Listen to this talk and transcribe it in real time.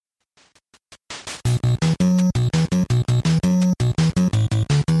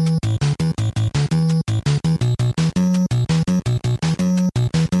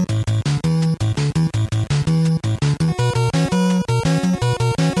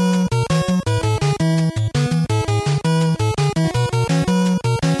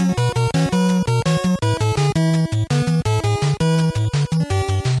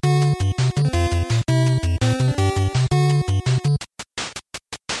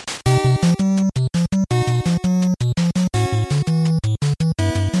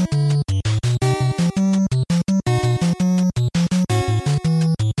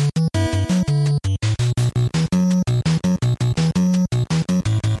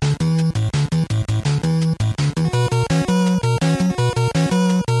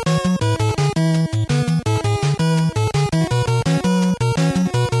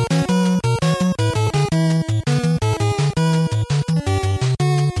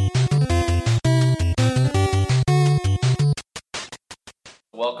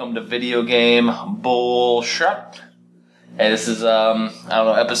welcome to Video Game Bullshit. Hey, this is, I don't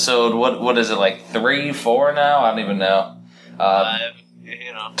know, episode, what is it, like 3, 4 now? I don't even know.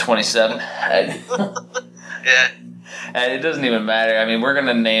 27. Yeah. And it doesn't even matter. I mean, we're going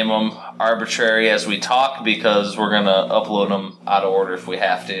to name them arbitrary as we talk because we're going to upload them out of order if we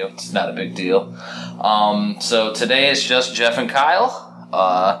have to. It's not a big deal. So today it's just Jeff and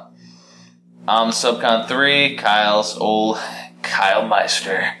Kyle. I'm Subcon 3, Kyle's old Kyle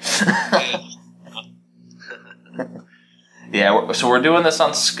Meister. Yeah, so we're doing this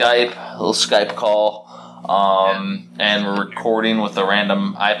on Skype, a little Skype call. And we're recording with a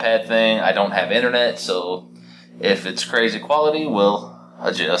random iPad thing. I don't have internet, so if it's crazy quality, we'll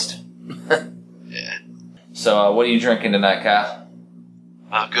adjust. Yeah. So, what are you drinking tonight, Kyle?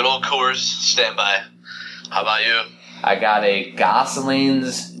 Good old Coors, standby. How about you? I got a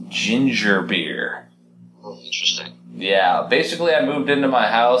Gosling's ginger beer. Oh, interesting. Yeah, basically I moved into my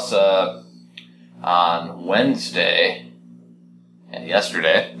house on Wednesday,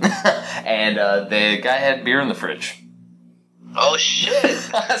 yesterday, and the guy had beer in the fridge. Oh, shit.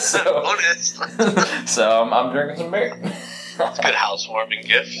 So I'm drinking some beer. It's a good housewarming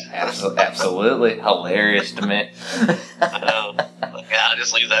gift. Absolutely. Hilarious to me. I know. Yeah, I'll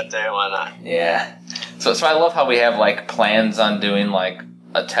just leave that there. Why not? Yeah. So I love how we have, like, plans on doing, like,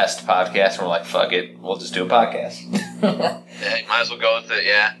 a test podcast, and we're like, fuck it, we'll just do a podcast. Yeah, you might as well go with it,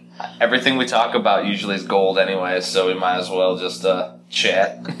 yeah. Everything we talk about usually is gold anyway, so we might as well just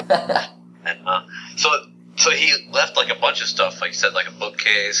chat. And, so he left, like, a bunch of stuff, like you said, like a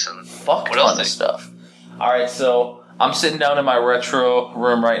bookcase and... Fuck what else? Of stuff. Alright, so I'm sitting down in my retro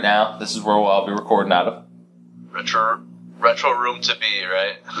room right now. This is where I'll be recording out of. Retro room to be,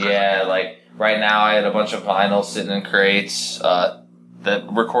 right? Yeah, like, right now I had a bunch of vinyl sitting in crates. The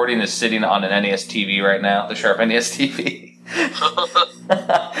recording is sitting on an NES TV right now, the Sharp NES TV.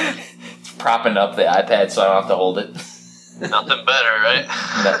 It's propping up the iPad so I don't have to hold it. Nothing better, right?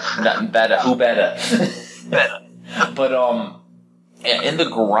 Nothing better. Who better? Better. But in the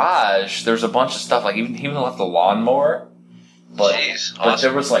garage, there's a bunch of stuff. Like he even left the lawnmower. But Jeez, but awesome.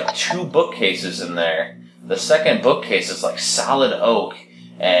 there was like 2 bookcases in there. The second bookcase is like solid oak,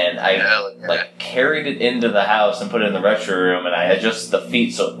 and I carried it into the house and put it in the retro room, and I adjust the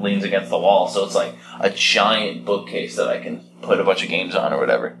feet so it leans against the wall. So it's like a giant bookcase that I can put a bunch of games on or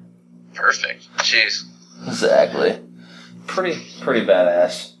whatever. Perfect. Jeez. Exactly. Pretty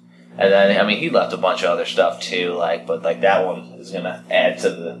badass. And then, I mean, he left a bunch of other stuff too, but that one is going to add to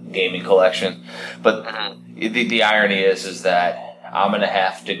the gaming collection. But the irony is that I'm going to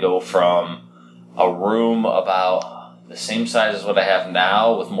have to go from a room about the same size as what I have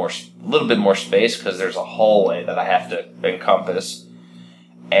now with a little bit more space because there's a hallway that I have to encompass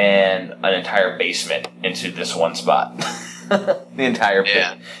and an entire basement into this one spot. The entire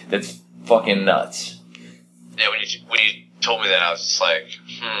pit. That's fucking nuts. Yeah, when you told me that, I was just like,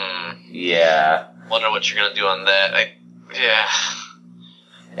 Yeah. Wonder what you're going to do on that.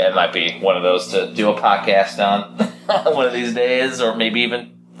 It might be one of those to do a podcast on one of these days, or maybe even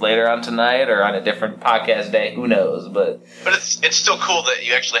later on tonight, or on a different podcast day. Who knows? But it's still cool that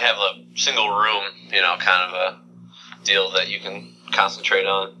you actually have a single room, kind of a deal that you can concentrate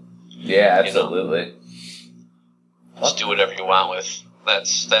on. Yeah, absolutely. Just do whatever you want with.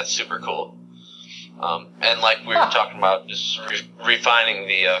 That's super cool. And like we were talking about, just refining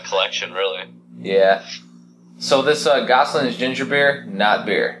the collection, really. Yeah. So this Gosling's ginger beer, not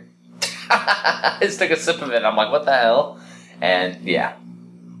beer. I just took a sip of it, and I'm like, what the hell? And yeah.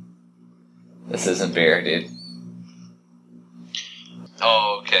 This isn't beer, dude.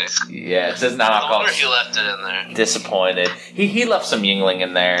 Oh, okay. Yeah, it says not alcohol. No wonder he left it in there. Disappointed. He left some Yingling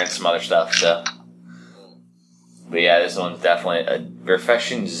in there and some other stuff, so. But yeah, this one's definitely a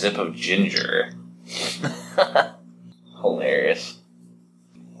refreshing zip of ginger. Hilarious.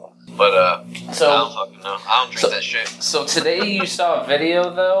 But, I don't fucking know. I don't drink that shit. So today you saw a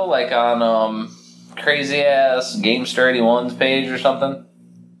video, though, like on, crazy-ass GameStar 81's page or something?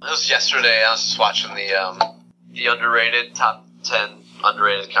 It was yesterday. I was just watching the underrated, top 10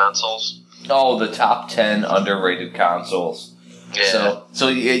 underrated consoles. Oh, the top 10 underrated consoles. Yeah.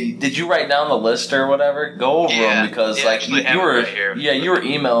 So did you write down the list or whatever? Go over them because like you were right here. you were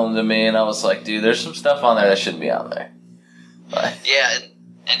emailing to me and I was like, dude, there's some stuff on there that shouldn't be on there. But. Yeah,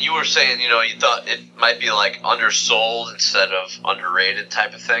 and you were saying, you thought it might be like undersold instead of underrated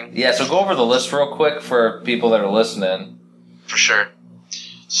type of thing. Yeah, so go over the list real quick for people that are listening. For sure.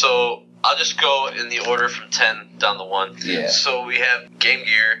 So I'll just go in the order from 10 down to 1. Yeah. So we have Game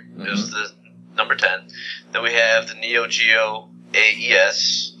Gear. It was the number 10. Then we have the Neo Geo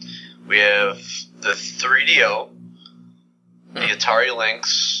AES. We have the 3DO. the Atari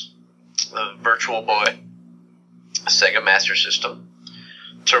Lynx, the Virtual Boy, Sega Master System,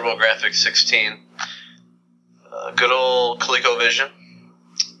 TurboGrafx 16, good old ColecoVision,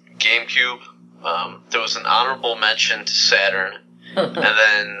 GameCube. There was an honorable mention to Saturn, and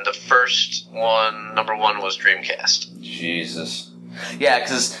then the first one, number one, was Dreamcast. Jesus. Yeah,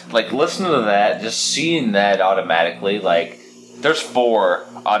 because, like, listening to that, just seeing that automatically, like, there's 4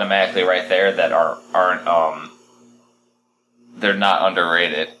 automatically right there that aren't they're not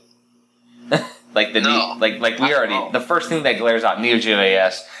underrated. Like, the first thing that glares out, Neo Geo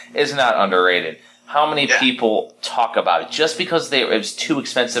AS, is not underrated. How many people talk about it just because it was too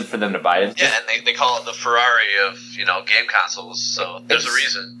expensive for them to buy it? Yeah, and they call it the Ferrari of game consoles. So there's a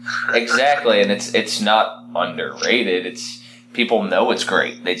reason. Exactly, and it's not underrated. It's people know it's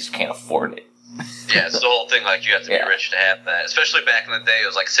great. They just can't afford it. Yeah, it's the whole thing. Like you have to be rich to have that. Especially back in the day, it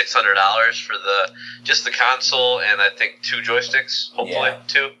was like $600 for just the console and I think 2 joysticks. Hopefully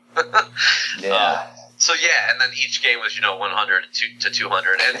 2. Yeah. So and then each game was 100 to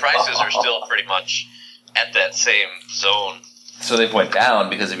 200, and prices are still pretty much at that same zone. So they've went down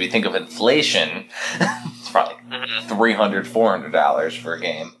because if you think of inflation, it's probably $300, $400 for a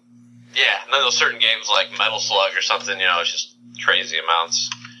game. Yeah, and then those certain games like Metal Slug or something, it's just crazy amounts.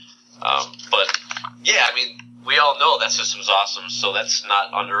 But yeah, I mean, we all know that system's awesome, so that's not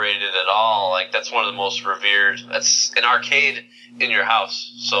underrated at all. Like that's one of the most revered. That's an arcade in your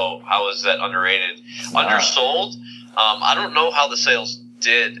house. So how is that underrated? Undersold? I don't know how the sales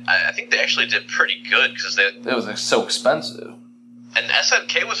did. I think they actually did pretty good because it was so expensive. And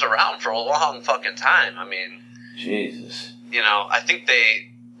SNK was around for a long fucking time. I mean, Jesus. I think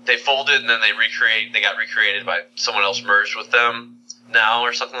they folded and then they got recreated by someone else merged with them now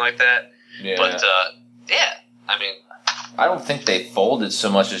or something like that. Yeah. But I mean, I don't think they folded so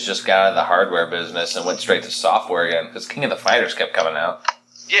much as just got out of the hardware business and went straight to software again because King of the Fighters kept coming out.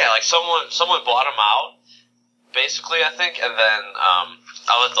 Yeah, like someone bought them out, basically, I think, and then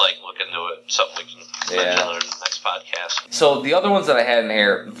I'll have to look into it. Something we can mention in the next podcast. So the other ones that I had in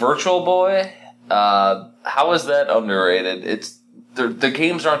here, Virtual Boy, how is that underrated? The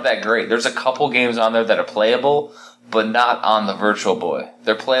games aren't that great. There's a couple games on there that are playable, but not on the Virtual Boy.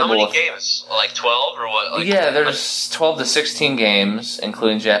 They're playable. How many games? Like 12 or what? There's 12 to 16 games,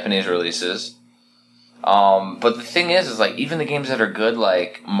 including Japanese releases. But the thing is like even the games that are good,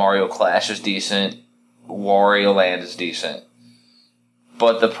 like Mario Clash is decent, Wario Land is decent.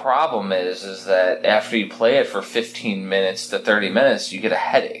 But the problem is that after you play it for 15 minutes to 30 minutes, you get a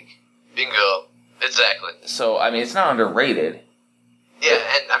headache. Bingo. Exactly. So, I mean, it's not underrated. Yeah,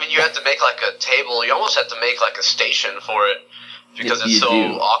 and I mean, you have to make a table. You almost have to make a station for it because it's so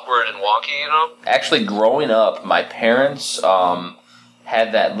awkward and wonky, Actually, growing up, my parents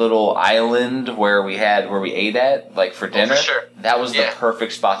had that little island where we ate at, for dinner. For sure. That was the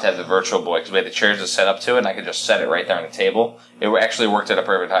perfect spot to have the Virtual Boy because we had the chairs to set up to it, and I could just set it right there on the table. It actually worked at a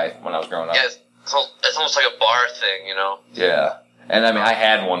perfect height when I was growing up. Yeah, it's almost like a bar thing, Yeah. And I mean, I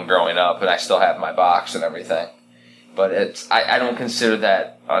had one growing up, and I still have my box and everything. But I don't consider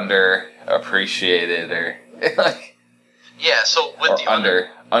that underappreciated or Yeah, so with the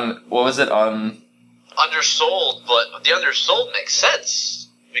what was it undersold, but the undersold makes sense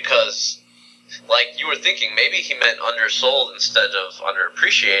because you were thinking maybe he meant undersold instead of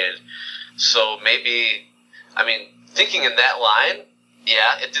underappreciated. So maybe thinking in that line,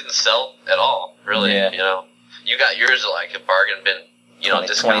 it didn't sell at all, really. Yeah. You got yours at a bargain bin,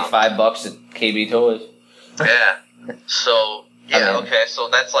 discount. $25 at KB Toys. Yeah. So okay, so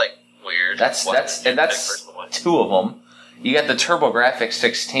that's weird. That's 2 of them. You got the TurboGrafx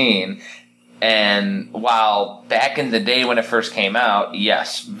 16, and while back in the day when it first came out,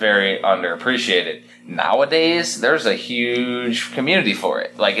 yes, very underappreciated. Nowadays, there's a huge community for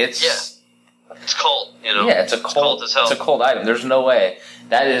it. It's cult, Yeah, it's a cult as hell. It's a cult item. There's no way.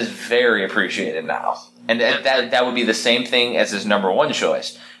 That is very appreciated now. And that would be the same thing as his number one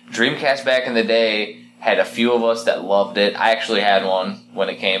choice. Dreamcast back in the day had a few of us that loved it. I actually had one when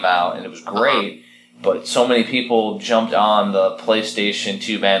it came out, and it was great. But so many people jumped on the PlayStation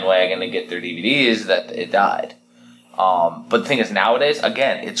 2 bandwagon to get their DVDs that it died. But the thing is, nowadays,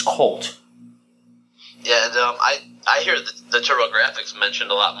 again, it's cult. Yeah, and I hear the TurboGrafx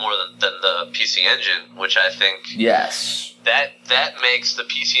mentioned a lot more than the PC Engine, which I think... Yes. That makes the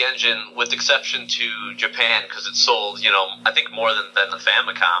PC Engine, with exception to Japan, because it sold, I think more than the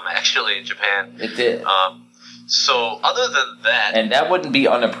Famicom, actually, in Japan. It did. So, other than that... And that wouldn't be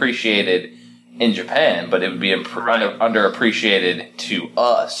unappreciated in Japan, but it would be underappreciated to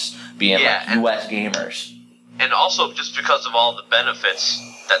us, being U.S. gamers. And also, just because of all the benefits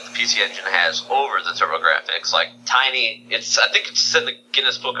that the PC Engine has over the TurboGrafx. Like tiny, I think it's in the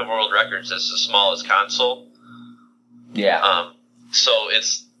Guinness Book of World Records as the smallest console. Yeah. So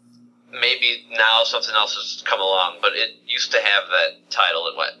it's maybe now something else has come along, but it used to have that title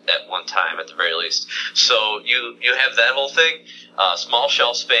at one time at the very least. So you have that whole thing, small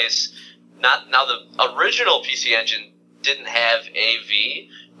shelf space. Now the original PC Engine didn't have AV,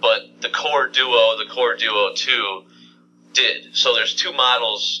 but the Core Duo, the Core Duo 2 did. So there's two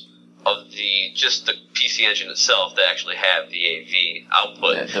models of the PC Engine itself that actually have the AV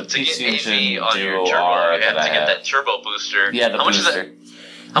output. Yeah, the to PC get Engine AV on your Duo turbo, R you have that to I get have. that turbo booster. Yeah, the booster.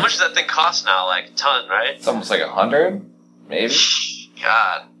 How much does that thing cost now? Like a ton, right? It's almost like 100, maybe.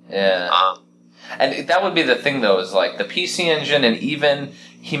 God. Yeah. And that would be the thing, though, is like the PC Engine, and even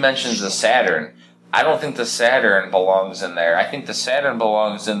he mentions the Saturn. I don't think the Saturn belongs in there. I think the Saturn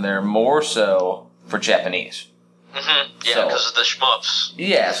belongs in there more so for Japanese. Mm-hmm. Yeah, because of the shmups.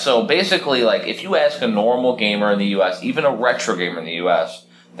 Yeah, so basically, like, if you ask a normal gamer in the U.S., even a retro gamer in the U.S.,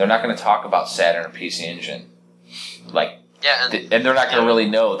 they're not going to talk about Saturn or PC Engine. Like, yeah, and they're not going to really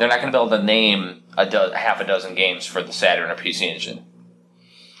know. They're not going to be able to name half a dozen games for the Saturn or PC Engine.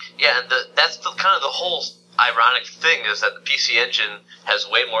 Yeah, and that's kind of the whole ironic thing is that the PC Engine has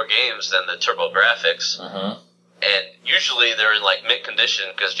way more games than the TurboGrafx. Uh-huh. And usually they're in, like, mint condition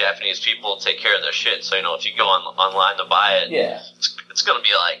because Japanese people take care of their shit. So, if you go online to buy it, yeah, it's going to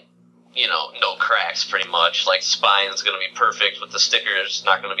be, like, no cracks pretty much. Like, spine's going to be perfect with the stickers,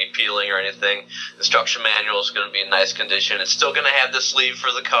 not going to be peeling or anything. Instruction manual is going to be in nice condition. It's still going to have the sleeve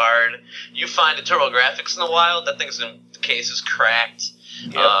for the card. You find a TurboGrafx in the wild, that the case is cracked.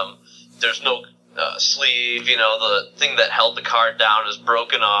 Yep. There's no sleeve, the thing that held the card down is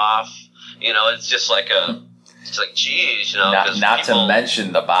broken off. It's just like it's like, geez, Not to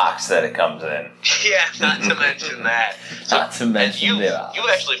mention the box that it comes in. Yeah, not to mention that. Not to mention you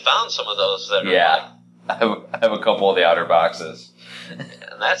actually found some of those that are yeah. I have a couple of the outer boxes. And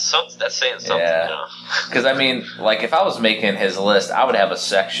that's saying something, Yeah. Because, I mean, like, if I was making his list, I would have a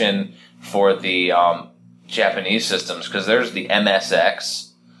section for the Japanese systems, because there's the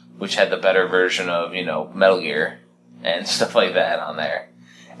MSX, which had the better version of, Metal Gear and stuff like that on there.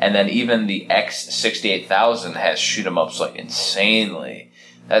 And then even the X68000 has shoot-em-ups, like, insanely.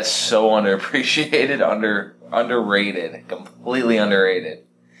 That's so underappreciated, underrated, completely underrated.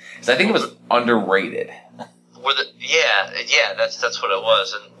 Because I think it was underrated. Yeah, that's what it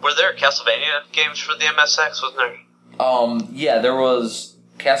was. And were there Castlevania games for the MSX, wasn't there? Yeah, there was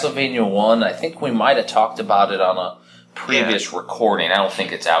Castlevania 1. I think we might have talked about it on a previous recording. I don't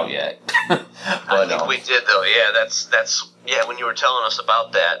think it's out yet. But, I think we did, though. Yeah, that's when you were telling us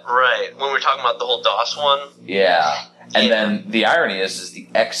about that. Right. When we were talking about the whole DOS one. Yeah. And then the irony is the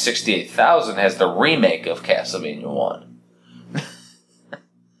X68000 has the remake of Castlevania 1.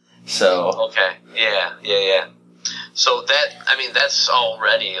 So. Okay. Yeah. So that's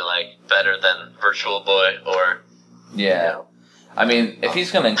already, like, better than Virtual Boy or. Yeah. I mean, if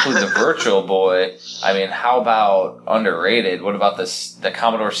he's going to include the Virtual Boy, I mean, how about underrated? What about the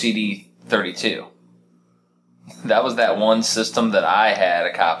Commodore CD32? That was that one system that I had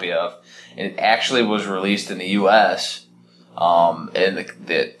a copy of. It actually was released in the U.S. And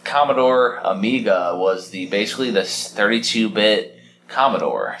the Commodore Amiga was basically the 32-bit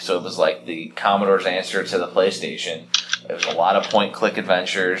Commodore. So it was like the Commodore's answer to the PlayStation. It was a lot of point-click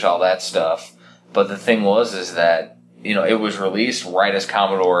adventures, all that stuff. But the thing is that, it was released right as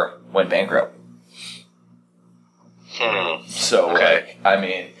Commodore went bankrupt. So, okay.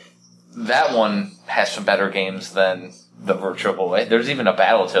 That one has some better games than the Virtual Boy. There's even a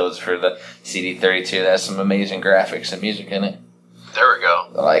Battletoads for the CD32 that has some amazing graphics and music in it. There we go.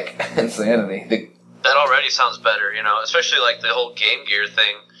 Like, insanity. That already sounds better, especially like the whole Game Gear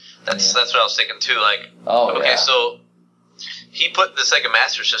thing. That's what I was thinking too. Like, so he put the Sega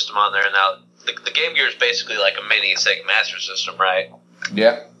Master System on there, and now the Game Gear is basically like a mini Sega Master System, right?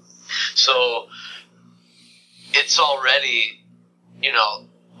 Yeah. So it's already,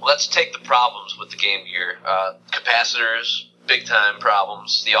 let's take the problems with the Game Gear. Capacitors, big time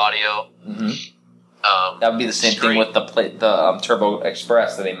problems. The audio. Mm-hmm. That would be the same thing with the Turbo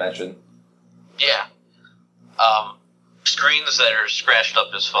Express that he mentioned. Yeah. Screens that are scratched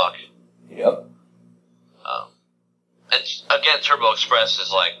up as fuck. Yep. And again, Turbo Express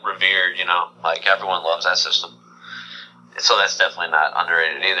is like revered, like everyone loves that system. So that's definitely not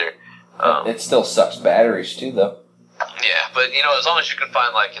underrated either. It still sucks batteries too, though. Yeah, but as long as you can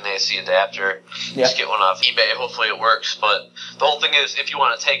find like an AC adapter, just get one off eBay. Hopefully it works. But the whole thing is, if you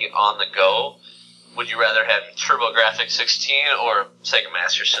want to take it on the go, would you rather have TurboGrafx 16 or Sega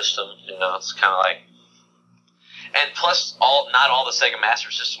Master System? It's kind of like, And plus, not all the Sega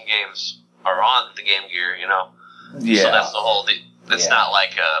Master System games are on the Game Gear, you know? Yeah. So that's the whole... It's not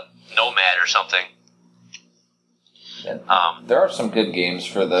like a Nomad or something. There are some good games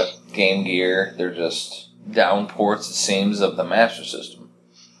for the Game Gear. They're just downports, it seems, of the Master System.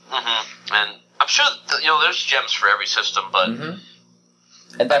 Mm-hmm. And I'm sure there's gems for every system, but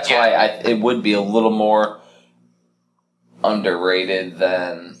and that's why it would be a little more underrated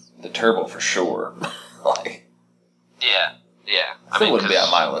than the Turbo for sure. It wouldn't be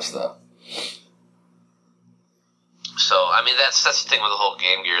on my list though. So I mean that's the thing with the whole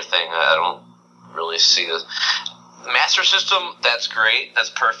Game Gear thing. I don't really see this. Master System, that's great.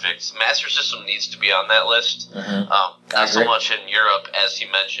 That's perfect. Master System needs to be on that list. Not so much in Europe, as he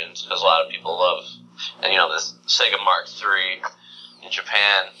mentioned, because a lot of people love, and the Sega Mark III in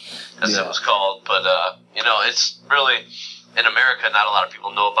Japan, as it was called. But it's really in America. Not a lot of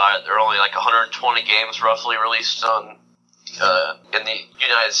people know about it. There are only like 120 games roughly released in the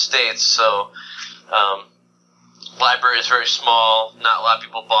United States. So. Library is very small. Not a lot of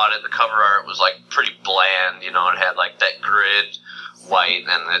people bought it. The cover art was like pretty bland, it had like that grid white,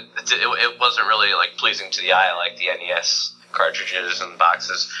 and it wasn't really like pleasing to the eye like the NES cartridges and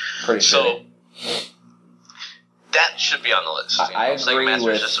boxes. Pretty so that should be on the list. I agree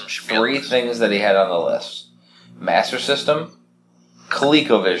with three things that he had on the list: Master System,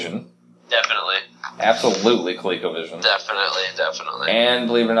 ColecoVision, definitely, absolutely ColecoVision, definitely, and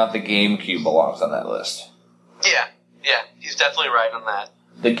believe it or not, the GameCube belongs on that list. Yeah, he's definitely right on that.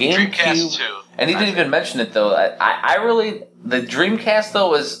 The Dreamcast too, and he didn't even mention it though. I really the Dreamcast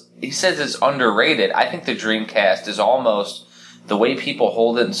though he says it's underrated. I think the Dreamcast is almost the way people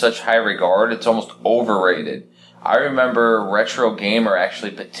hold it in such high regard. It's almost overrated. I remember Retro Gamer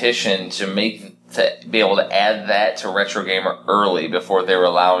actually petitioned to be able to add that to Retro Gamer early before they were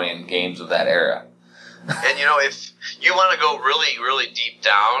allowing games of that era. And if you want to go really, really deep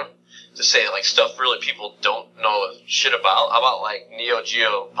down. To say like stuff really people don't know shit about. How about like Neo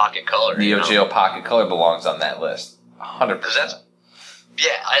Geo Pocket Color? Neo Geo Pocket Color belongs on that list, 100%.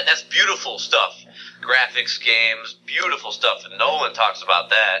 That's beautiful stuff. Graphics games, beautiful stuff, and no one talks about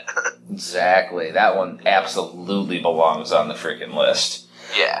that. Exactly, that one absolutely belongs on the freaking list.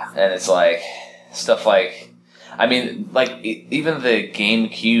 Yeah, and it's like stuff like, I mean, like even the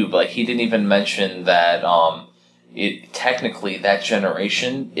GameCube. Like he didn't even mention that. Technically, that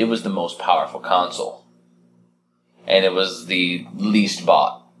generation, it was the most powerful console. And it was the least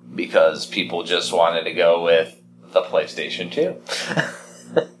bought because people just wanted to go with the PlayStation 2.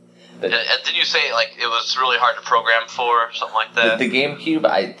 Didn't you say like it was really hard to program for, something like that? The GameCube,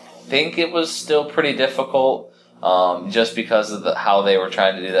 I think it was still pretty difficult. Just because of how they were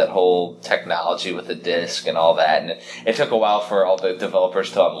trying to do that whole technology with the disc and all that. And it took a while for all the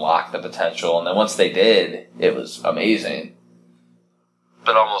developers to unlock the potential. And then once they did, it was amazing.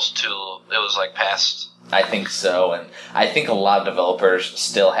 But it was like past. I think so. And I think a lot of developers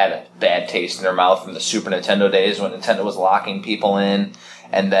still had a bad taste in their mouth from the Super Nintendo days when Nintendo was locking people in.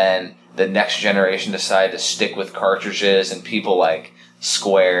 And then the next generation decided to stick with cartridges, and people like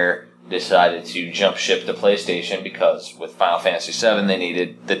Square decided to jump ship to PlayStation because with Final Fantasy VII they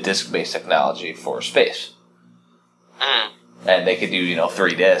needed the disc-based technology for space. And they could do,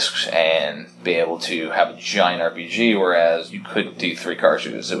 3 discs and be able to have a giant RPG, whereas you couldn't do 3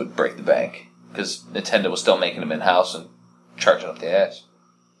 cartridges. It would break the bank because Nintendo was still making them in-house and charging up the ass.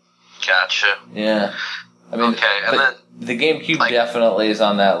 Gotcha. Yeah. I mean, okay, and then the GameCube definitely is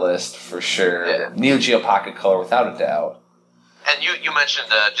on that list for sure. Yeah. Neo Geo Pocket Color, without a doubt. And you mentioned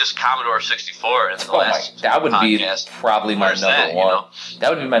just Commodore 64 in the last that would podcast. Be probably my number one.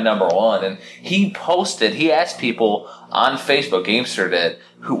 That would be my number one. And he asked people on Facebook, Gamester did,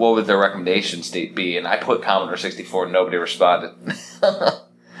 what would their recommendations be, and I put Commodore 64 and nobody responded.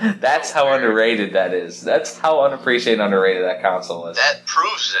 That's how underrated that is. That's how unappreciated and underrated that console is. That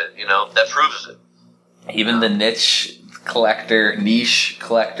proves it, that proves it. Even the niche collector community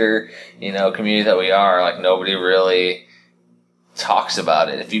that we are, like nobody really talks about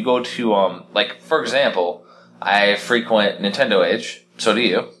it. If you go to, for example, I frequent Nintendo Age, so do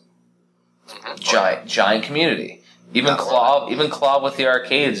you. Giant community. Even Claw with the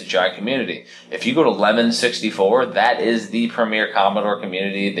arcades, giant community. If you go to Lemon 64, that is the premier Commodore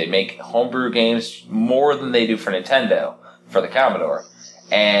community. They make homebrew games more than they do for Nintendo, for the Commodore.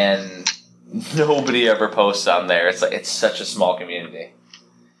 And nobody ever posts on there. It's such a small community.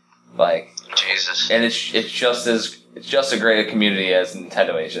 Jesus. And it's just a great community as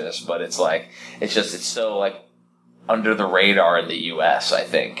Nintendo Age is, but it's so under the radar in the US, I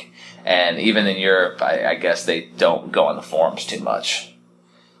think. And even in Europe, I guess they don't go on the forums too much.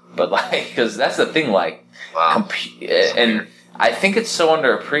 But because that's the thing, Wow. And I think it's so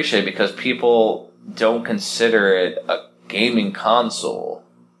underappreciated because people don't consider it a gaming console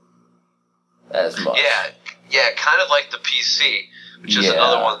as much. Yeah, kind of like the PC, which is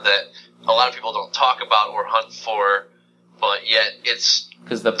another one that a lot of people don't talk about or hunt for, but yet it's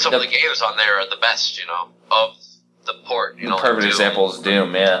some of the games on there are the best, of the port. The perfect example is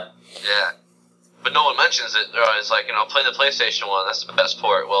Doom, yeah. Yeah. But no one mentions it. It's like, play the PlayStation one, that's the best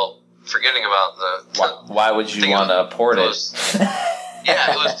port. Well, forgetting about why would you want to port it?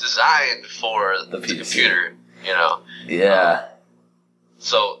 Yeah, it was designed for the computer, Yeah.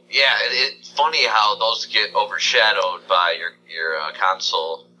 So, yeah, it's funny how those get overshadowed by your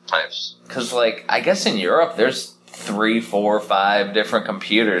console types. Because, I guess in Europe, there's 3, 4, 5 different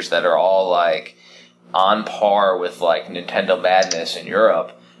computers that are all, on par with, Nintendo Madness in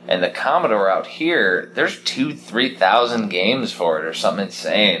Europe. And the Commodore out here, there's 2,000-3,000 games for it or something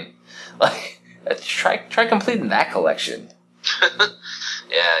insane. Try completing that collection.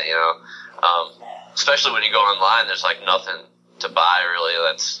 Yeah, especially when you go online, there's nothing to buy really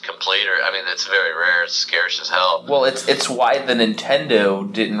that's complete, or it's very rare. It's scarce as hell. Well, it's why the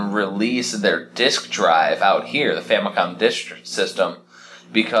Nintendo didn't release their disc drive out here, the Famicom disc system,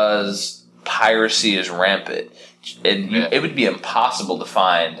 because piracy is rampant. It would be impossible to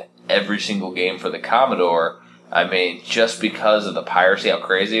find every single game for the Commodore. Just because of the piracy, how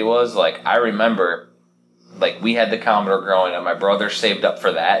crazy it was. I remember, we had the Commodore growing up. My brother saved up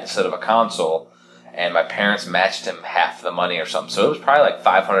for that instead of a console, and my parents matched him half the money or something. So it was probably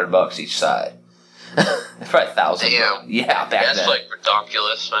 $500 each side. It's probably $1,000. Damn. Yeah, back then. That's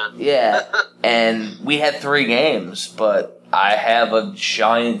ridiculous, man. Yeah, and we had 3 games, but I have a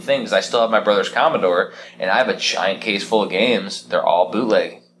giant thing because I still have my brother's Commodore, and I have a giant case full of games. They're all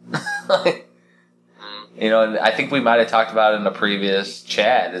bootleg. And I think we might have talked about it in a previous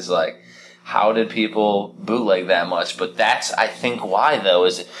chat, is how did people bootleg that much? But that's, I think, why, though,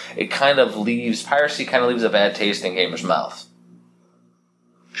 is piracy kind of leaves a bad taste in gamers' mouth.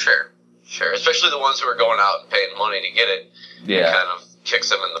 Sure. Especially the ones who are going out and paying money to get it. Yeah. It kind of kicks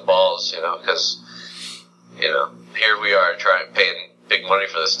them in the balls, because, here we are paying big money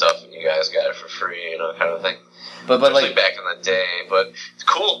for this stuff, and you guys got it for free, kind of thing. But especially back in the day, but it's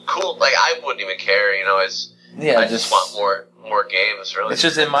cool. I wouldn't even care, I just want more games, really. It's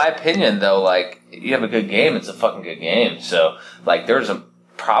just, in my opinion, though, you have a good game, it's a fucking good game. So, there's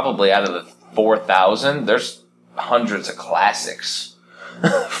probably out of the 4,000, there's hundreds of classics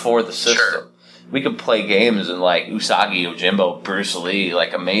for the system. Sure. We could play games in Usagi Yojimbo, Bruce Lee,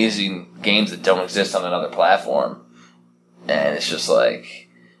 amazing games that don't exist on another platform. And it's just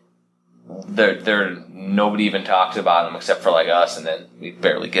nobody even talks about them except for us, and then we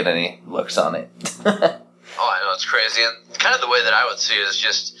barely get any looks on it. Oh, I know, it's crazy. And kind of the way that I would see it is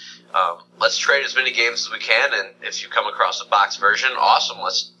just, let's trade as many games as we can, and if you come across a box version, awesome,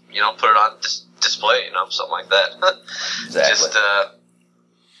 let's, put it on display, something like that. Exactly. Just,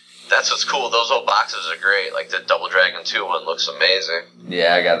 that's what's cool. Those old boxes are great. The Double Dragon 2 one looks amazing.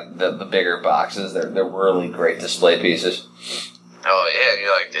 Yeah, I got the bigger boxes. They're really great display pieces. Oh,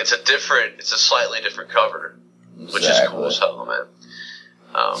 yeah, it's a slightly different cover, which is cool as hell, man.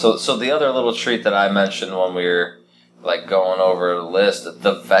 So the other little treat that I mentioned when we were going over the list,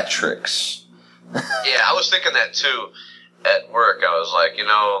 the Vectrex. Yeah, I was thinking that too at work. I was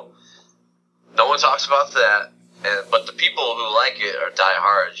no one talks about that, but the people who like it are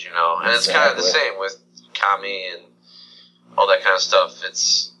diehards, and it's kind of the same with Kami and all that kind of stuff.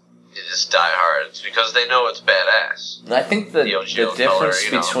 It's die hard. It's because they know it's badass. I think the difference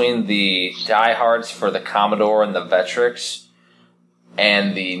between the diehards for the Commodore and the Vectrex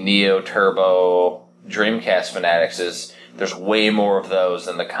and the Neo Turbo Dreamcast fanatics is there's way more of those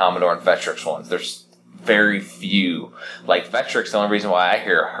than the Commodore and Vectrex ones. There's very few. Vectrex, the only reason why I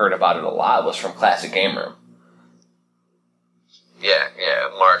heard about it a lot was from Classic Game Room. Yeah,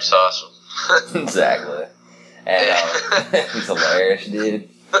 Mark's awesome. Exactly. And he's hilarious, dude.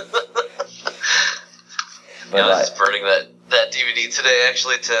 I was burning that DVD today,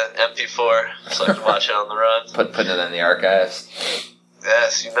 actually, to MP4, so I can watch it on the run. Put it in the archives.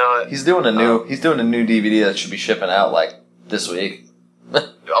 Yes, you know it. He's doing a new DVD that should be shipping out this week.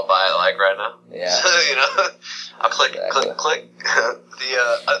 I'll buy it right now. Yeah. So, I'll click. Another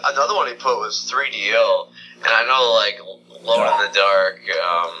one he put was 3DO, and I know Alone in the Dark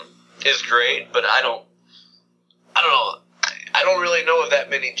is great, but I don't know. I don't really know of that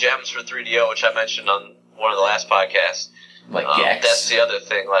many gems for 3DO, which I mentioned on one of the last podcasts. Gex. That's the other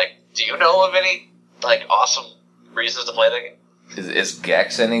thing. Do you know of any awesome reasons to play that game? Is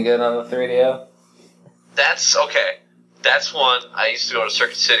Gex any good on the 3DO? That's okay. That's one. I used to go to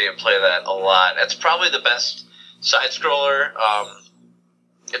Circuit City and play that a lot. That's probably the best side-scroller.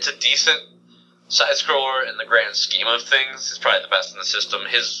 It's a decent side-scroller in the grand scheme of things. It's probably the best in the system.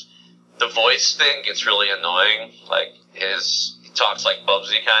 The voice thing gets really annoying. Like, he talks like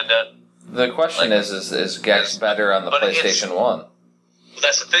Bubsy, kind of. The question is Gex better on the PlayStation 1?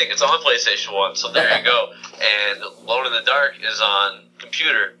 That's the thing. It's on PlayStation 1, so there you go. And Alone in the Dark is on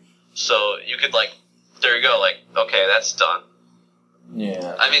computer. So you could, like, there you go. Like, okay, that's done.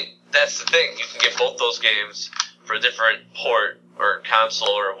 Yeah. I mean, that's the thing. You can get both those games for a different port or console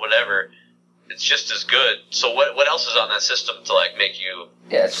or whatever. It's just as good. So what else is on that system to, like, make you...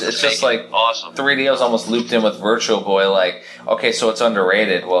 Yeah, it's just like awesome. 3DO's almost looped in with Virtual Boy. Like, okay, so it's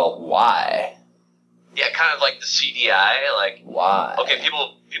underrated. Well, why? Yeah, kind of like the CDI. Like, why? Okay,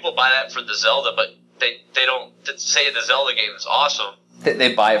 people buy that for the Zelda, but they don't say the Zelda game is awesome.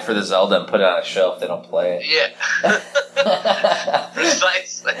 They buy it for the Zelda and put it on a shelf. They don't play it. Yeah.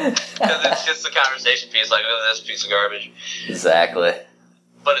 Precisely. Because it's just a conversation piece. Like, oh, this piece of garbage. Exactly.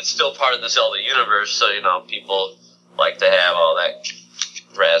 But it's still part of the Zelda universe, so, people like to have all that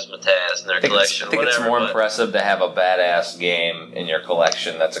razzmatazz in their collection. I think it's more impressive to have a badass game in your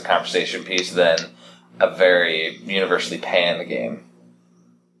collection that's a conversation piece than a very universally panned game.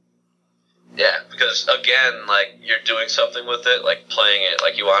 Yeah, because, again, like, you're doing something with it, like playing it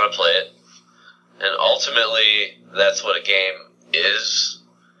like you want to play it. And ultimately, that's what a game is.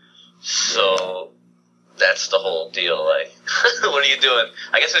 So, that's the whole deal. Like, what are you doing?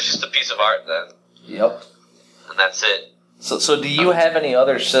 I guess it's just a piece of art then. Yep. And that's it. So do you have any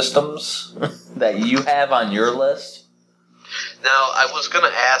other systems that you have on your list? Now, I was going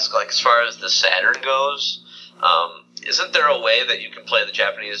to ask, like, as far as the Saturn goes, isn't there a way that you can play the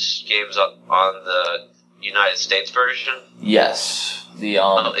Japanese games on the United States version? Yes. The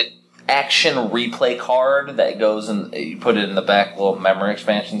action replay card that goes in, you put it in the back little memory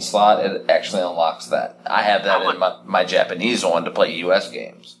expansion slot, it actually unlocks that. I have that in my Japanese one to play US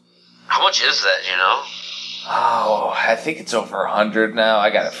games. How much is that, Oh, I think it's over 100 now. I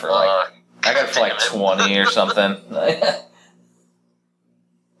got it for like 20 or something. Damn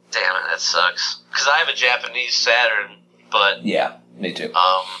it, that sucks. Because I have a Japanese Saturn, but... Yeah, me too. It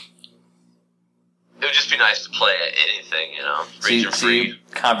would just be nice to play anything, See,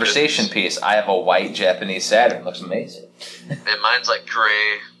 conversation piece. I have a white Japanese Saturn. Looks amazing. And mine's like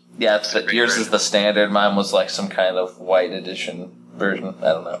gray. Yeah, yours is the standard. Mine was like some kind of white edition version. I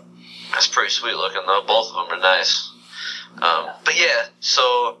don't know. That's pretty sweet looking, though. Both of them are nice. But yeah,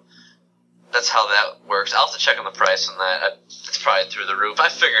 so that's how that works. I'll have to check on the price on that. It's probably through the roof. I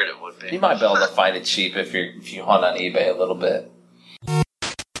figured it would be. You might be able to find it cheap if you hunt on eBay a little bit.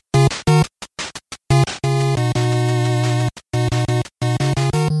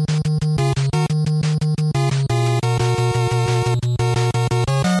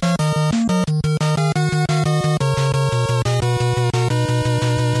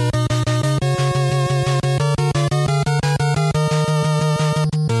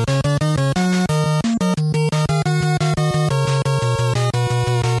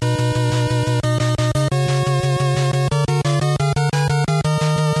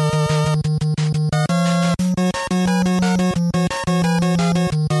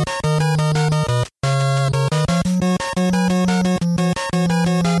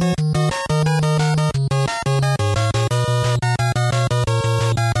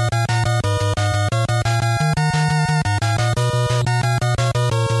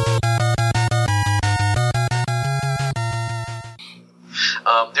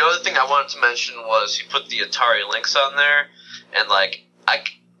 The other thing I wanted to mention was he put the Atari Lynx on there, and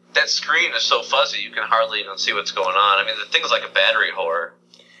that screen is so fuzzy you can hardly even see what's going on. I mean, the thing's like a battery whore.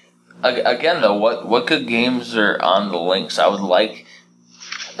 Again, though, what good games are on the Lynx? I would like...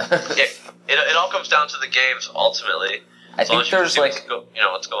 Yeah, it all comes down to the games, ultimately. I think there's like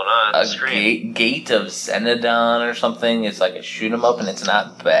what's going on. A Gate of Xenodon or something. It's like a shoot 'em up, and it's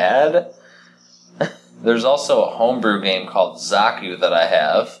not bad. There's also a homebrew game called Zaku that I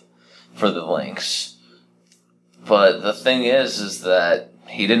have for the Lynx. But the thing is that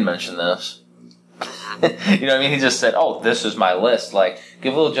he didn't mention this. You know what I mean? He just said, "Oh, this is my list." Like,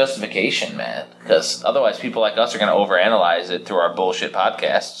 give a little justification, man, because otherwise, people like us are going to overanalyze it through our bullshit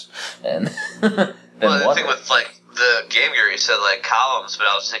podcasts. And well, the thing with like the Game Gear, he said like columns, but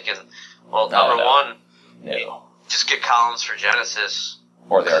I was thinking, well, number one, just get columns for Genesis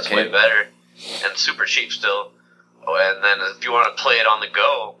or the arcade. It's way better and super cheap still. Oh, and then if you want to play it on the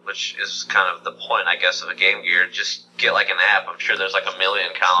go, which is kind of the point, I guess, of a Game Gear, just get like an app. I'm sure there's like a million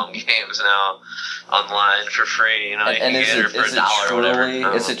column games now online for free. You can get it for $1 or whatever.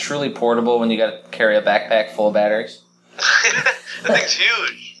 Is it truly portable when you got to carry a backpack full of batteries? The thing's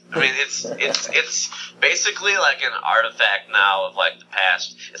huge. I mean, it's basically like an artifact now of like the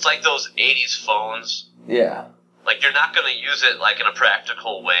past. It's like those '80s phones. Yeah. Like you're not going to use it like in a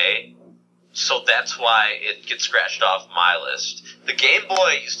practical way, so that's why it gets scratched off my list. The Game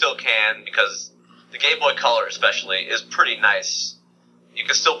Boy you still can, because the Game Boy Color especially is pretty nice. You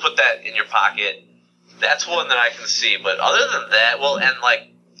can still put that in your pocket. That's one that I can see. But other than that, well, and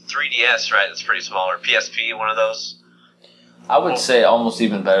like 3DS, right? It's pretty small. Or PSP, one of those. I would say almost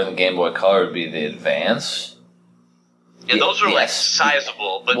even better than Game Boy Color would be the Advance. Yeah, those are like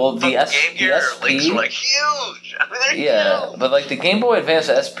sizable, but well, the Game Gear SP, links are like huge. I mean, they're huge. But like the Game Boy Advance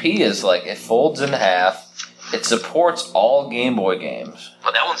SP is like it folds in half. It supports all Game Boy games.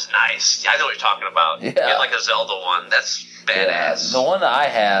 Well, that one's nice. I know what you're talking about. Yeah. You get like a Zelda one. That's badass. Yeah, the one that I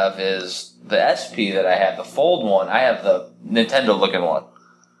have is the SP that I have, the fold one. I have the Nintendo looking one.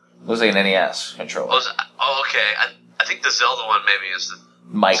 Looks like an NES controller. Okay. I think the Zelda one maybe is the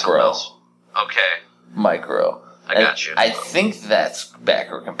Micro. Okay. Micro. I got you. I think that's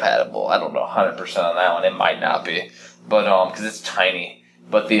backward compatible. I don't know 100% on that one. It might not be, but because it's tiny.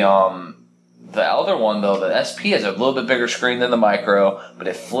 But the other one though, the SP has a little bit bigger screen than the Micro, but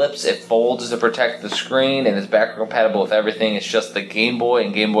it flips, it folds to protect the screen, and it's backward compatible with everything. It's just the Game Boy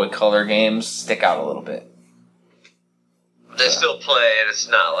and Game Boy Color games stick out a little bit. They still play, and it's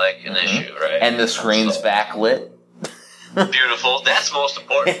not like an issue, right? And the screen's backlit. Beautiful. That's most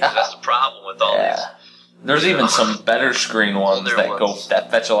important. Yeah. That's the problem with all these. There's even some better screen ones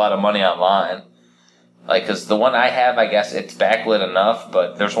that fetch a lot of money online. Like, because the one I have, I guess it's backlit enough,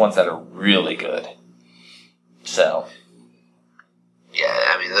 but there's ones that are really good. So. Yeah,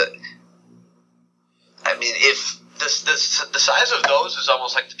 I mean, if the size of those is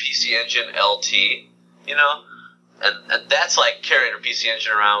almost like the PC Engine LT, you know, and that's like carrying a PC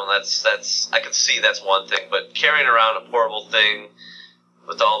Engine around. That's I can see that's one thing, but carrying around a portable thing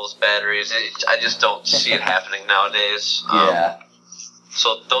with all those batteries, I just don't see it happening nowadays. Yeah.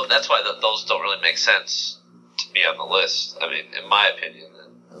 So that's why those don't really make sense to be on the list. I mean, in my opinion.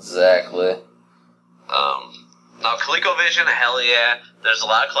 Exactly. Now, ColecoVision, hell yeah. There's a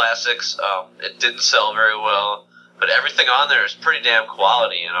lot of classics. It didn't sell very well, but everything on there is pretty damn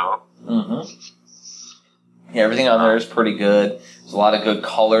quality, you know? Mm-hmm. Yeah, everything on there is pretty good. There's a lot of good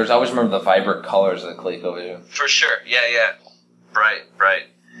colors. I always remember the vibrant colors of the ColecoVision. For sure. Yeah. Bright.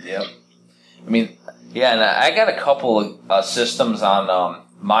 Yep. I mean, yeah, and I got a couple of systems on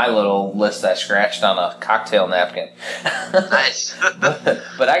my little list that I scratched on a cocktail napkin. Nice.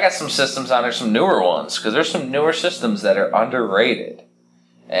 but I got some systems on there, some newer ones, because there's some newer systems that are underrated.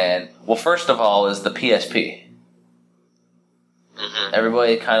 And, well, first of all is the PSP. Mm-hmm.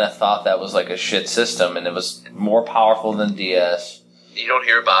 Everybody kind of thought that was like a shit system, and it was more powerful than DS. You don't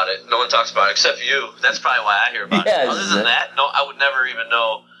hear about it. No one talks about it except you. That's probably why I hear about it. Other than that, no, I would never even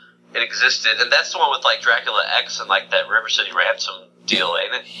know it existed. And that's the one with like Dracula X and like that River City Ransom deal,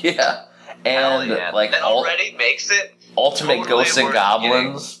 ain't it? Yeah. And like that already makes it Ultimate totally Ghosts and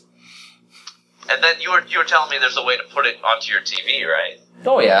Goblins. And then you were telling me there's a way to put it onto your TV, right?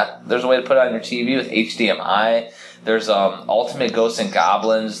 Oh yeah, there's a way to put it on your TV with HDMI. There's Ultimate Ghosts and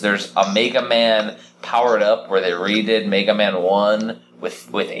Goblins. There's a Mega Man Powered Up where they redid Mega Man 1 with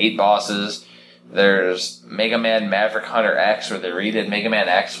 8 bosses. There's Mega Man Maverick Hunter X where they redid Mega Man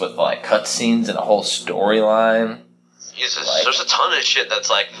X with like cutscenes and a whole storyline. Jesus, there's a ton of shit that's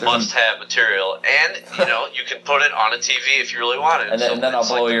like must-have material, and you know you can put it on a TV if you really want it. And then I'll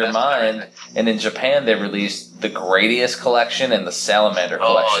blow your mind. And in Japan, they released the Gradius collection and the Salamander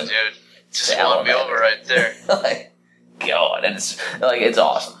collection. Oh, dude, just won me over right there. Like, God, and it's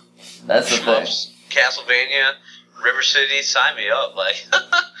awesome. That's the thing. Castlevania, River City, sign me up, like.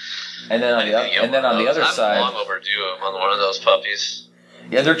 And then on the other side, I'm long overdue on one of those puppies.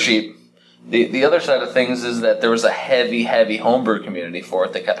 Yeah, they're cheap. The other side of things is that there was a heavy homebrew community for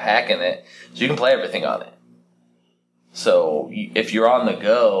it that kept hacking it, so you can play everything on it. So if you're on the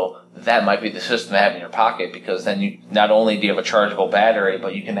go, that might be the system to have in your pocket, because then you not only do you have a chargeable battery,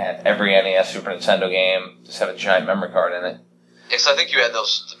 but you can have every NES, Super Nintendo game, just have a giant memory card in it. Yes, I think you had the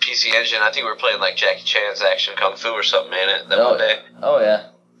PC Engine. I think we were playing like Jackie Chan's Action Kung Fu or something, ain't it? One day. Oh yeah.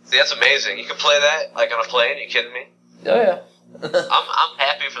 See, that's amazing. You can play that like on a plane. You kidding me? Oh yeah. I'm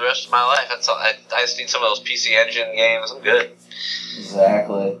happy for the rest of my life. That's all. I just need some of those PC Engine games. I'm good.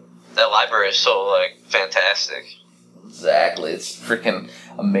 Exactly. That library is so like fantastic. Exactly. It's a freaking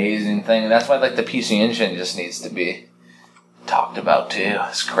amazing thing. That's why like the PC Engine just needs to be talked about too.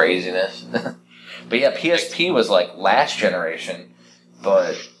 It's craziness. But yeah, PSP was like last generation,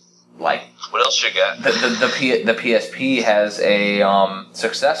 but like what else you got? The PSP has a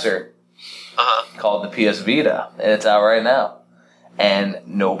successor, called the PS Vita, and it's out right now, and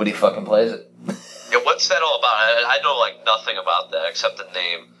nobody fucking plays it. Yeah, what's that all about? I know like nothing about that except the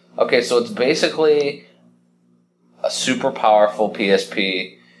name. Okay, so it's basically a super powerful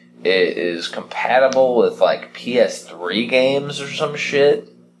PSP. It is compatible with like PS3 games or some shit,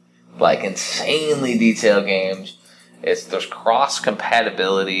 like insanely detailed games. There's cross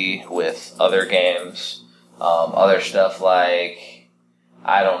compatibility with other games, other stuff like,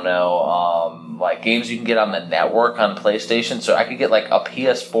 I don't know, like games you can get on the network on PlayStation. So I could get like a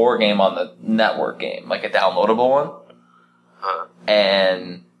PS4 game on the network game, like a downloadable one.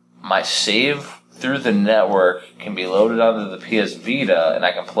 And my save through the network can be loaded onto the PS Vita, and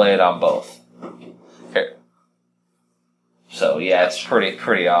I can play it on both. Here. So yeah, it's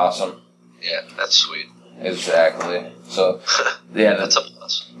pretty awesome. Yeah, that's sweet. Exactly. So yeah, that's a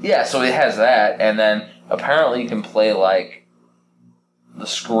plus. Yeah, so it has that, and then apparently you can play like the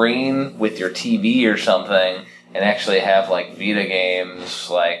screen with your TV or something, and actually have like Vita games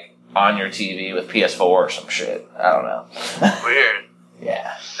like on your TV with PS4 or some shit. I don't know. Weird.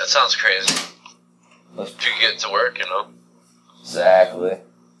 Yeah. That sounds crazy. If you get to work, you know. Exactly.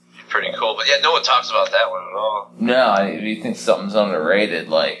 Pretty cool, but yeah, no one talks about that one at all. No, if you think something's underrated,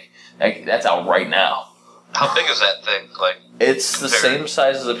 like that's out right now. How big is that thing? Like, it's the same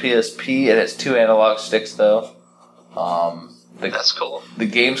size as a PSP. It has 2 analog sticks, though. That's cool. The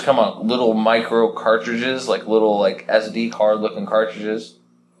games come on little micro cartridges, like little like SD card looking cartridges.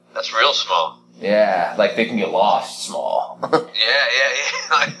 That's real small. Yeah, like they can get lost small.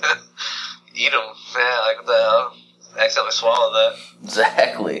 yeah. Eat them. Yeah, like what the hell? Accidentally swallowed that.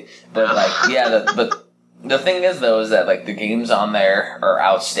 Exactly. But like, yeah, but the thing is though, is that like the games on there are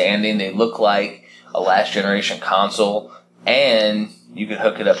outstanding. They look like a last generation console, and you could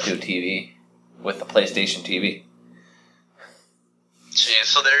hook it up to a TV with the PlayStation TV. Gee,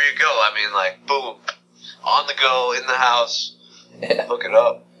 so there you go. I mean, like, boom, on the go, in the house, Yeah. Hook it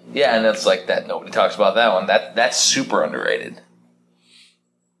up. Yeah, and it's like that. Nobody talks about that one. That's super underrated.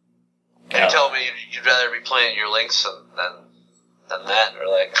 Can you tell me you'd rather be playing your Links than that, or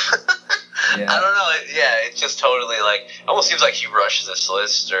like? Yeah. I don't know. It's just totally like. Almost seems like he rushed this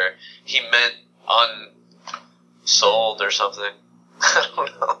list, or he meant unsold or something. I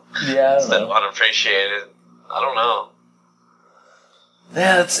don't know. Yeah, I don't Instead know. of unappreciated. I don't know.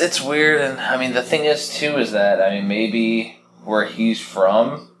 Yeah, it's weird, and I mean the thing is too is that I mean maybe where he's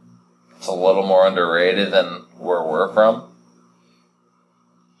from, it's a little more underrated than where we're from.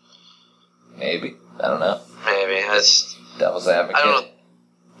 Maybe, I don't know. Maybe that's Devil's advocate. I don't know.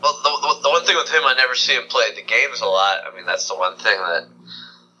 Well, the one thing with him, I never see him play the games a lot. I mean, that's the one thing that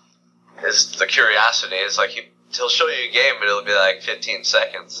is the curiosity. It's like he'll show you a game, but it'll be like 15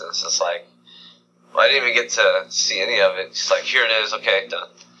 seconds, and it's just like, well, I didn't even get to see any of it. It's just like, here it is, okay, done.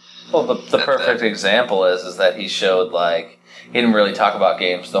 Well, the perfect example is that he showed like he didn't really talk about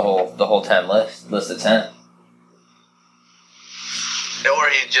games the whole 10 list of 10. Or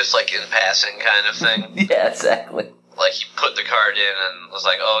he just like in passing kind of thing. Yeah, exactly. Like he put the card in and was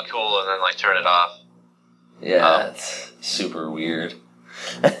like, oh, cool, and then like turn it off. Yeah, it's super weird.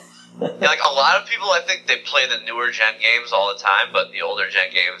 Yeah, like a lot of people, I think they play the newer gen games all the time, but the older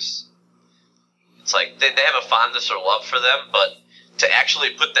gen games, it's like they have a fondness or love for them, but to actually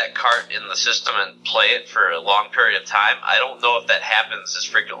put that cart in the system and play it for a long period of time, I don't know if that happens as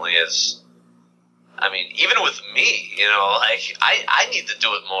frequently as. I mean, even with me, you know, like I need to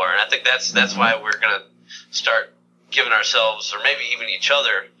do it more, and I think that's why we're gonna start giving ourselves, or maybe even each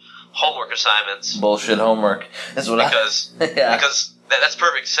other, homework assignments. Bullshit homework. That's what because yeah. because that's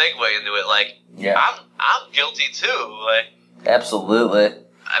perfect segue into it. Like, yeah, I'm guilty too. Like, absolutely.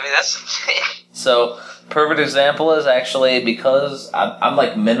 I mean, that's so perfect example is actually because I'm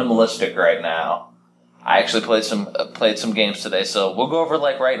like minimalistic right now. I actually played some games today, so we'll go over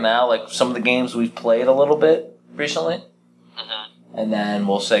like right now like some of the games we've played a little bit recently, and then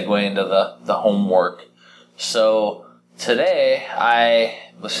we'll segue into the homework. So today I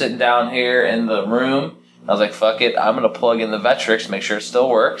was sitting down here in the room. I was like, fuck it, I'm going to plug in the Vectrex, make sure it still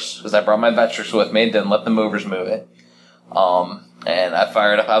works, because I brought my Vectrex with me, didn't let the movers move it. And I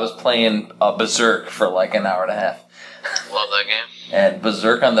fired up, I was playing Berserk for like an hour and a half. Love that game. And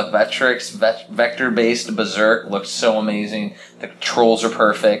Berserk on the Vectrex, vector-based Berserk looks so amazing. The controls are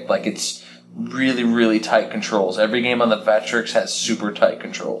perfect, like it's really, really tight controls. Every game on the Vectrex has super tight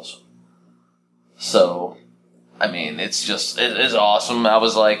controls. So, I mean, it is awesome. I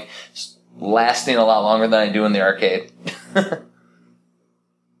was like, lasting a lot longer than I do in the arcade.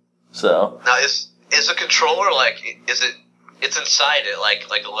 So now is a controller like it's inside it like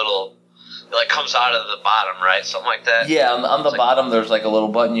a little it like comes out of the bottom, right? Something like that. Yeah, on the bottom there's like a little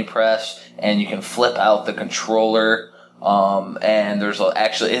button you press, and you can flip out the controller. And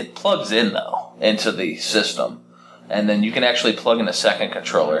actually it plugs in though into the system, and then you can actually plug in a second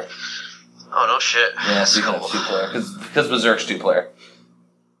controller. Oh no shit! Yeah, so you can have 2-player because Berserk's 2-player.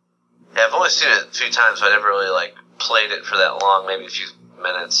 Yeah, I've only seen it a few times, but I never really played it for that long. Maybe a few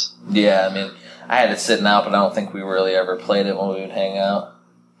minutes. Yeah, I mean, I had it sitting out, but I don't think we really ever played it when we would hang out.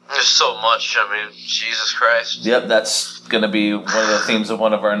 There's so much. I mean, Jesus Christ. Yep, that's going to be one of the themes of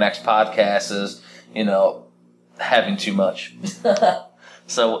one of our next podcasts is, having too much.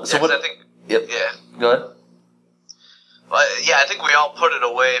 so what? I think, yep. Yeah. Go ahead. Well, yeah, I think we all put it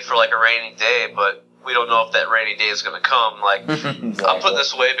away for a rainy day, but we don't know if that rainy day is going to come. Exactly. I'm putting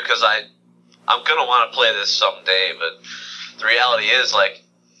this away because I'm going to want to play this someday, but the reality is,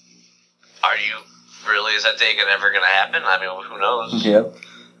 are you really, is that day ever going to happen? I mean, who knows? Yep.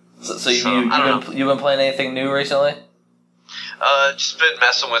 So you've been playing anything new recently? Just been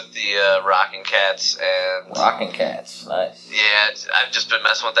messing with the Rockin' Cats and Rockin' Cats, nice. Yeah, I've just been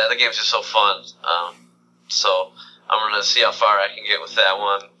messing with that. The game's just so fun. So I'm gonna see how far I can get with that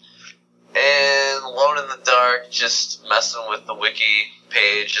one. And Alone in the Dark, just messing with the wiki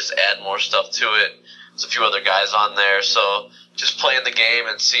page, just add more stuff to it. There's a few other guys on there, so just playing the game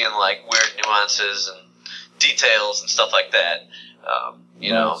and seeing weird nuances and details and stuff like that.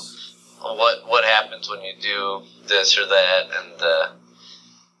 You know, what happens when you do this or that, and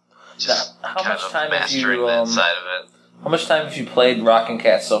just how much time mastering that side of it. How much time have you played Rockin'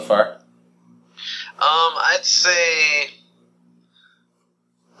 Cats so far? I'd say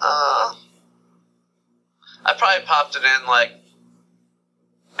I probably popped it in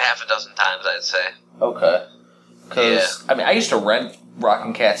half a dozen times, I'd say. Okay. Because, I mean, I used to rent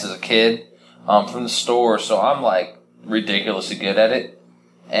Rockin' Cats as a kid from the store, so I'm, ridiculously good at it.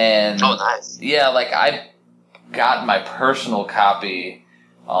 And oh, nice. Yeah, I got my personal copy,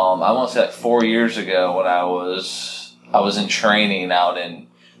 I want to say 4 years ago when I was in training out in,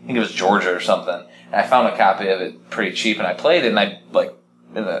 I think it was Georgia or something. And I found a copy of it pretty cheap, and I played it, and I,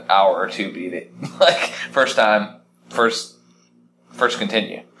 in an hour or two beat it. First time, first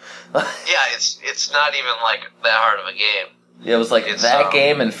continue. Yeah, it's not even that hard of a game. Yeah, it was that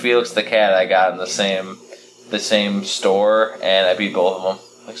game and Felix the Cat I got in the same store, and I beat both of them.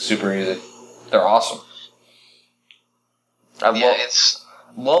 Super easy. They're awesome. I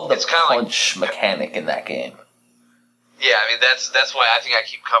love the punch mechanic in that game. Yeah, I mean that's why I think I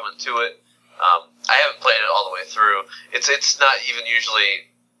keep coming to it. I haven't played it all the way through. It's not even usually.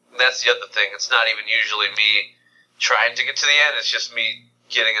 That's the other thing. It's not even usually me trying to get to the end. It's just me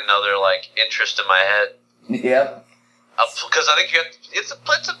getting another interest in my head. Yep. Because I think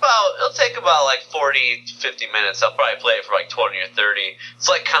it'll take about 40 to 50 minutes. I'll probably play it for 20 or 30. It's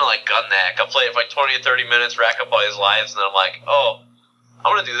kind of like Gun Knack. I'll play it for 20 or 30 minutes, rack up all these lives, and then I'm like, oh, I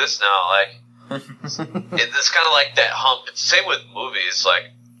want to do this now. It's kind of like that hump. It's the same with movies.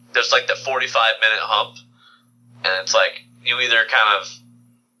 There's the 45-minute hump, and it's you either kind of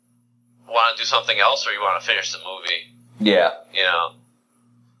want to do something else or you want to finish the movie. Yeah. You know.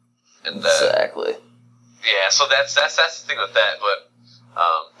 And exactly. Yeah, so that's the thing with that, but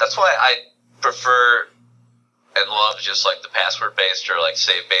that's why I prefer and love just the password-based or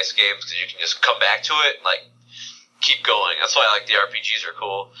save-based games, because you can just come back to it and keep going. That's why I like the RPGs are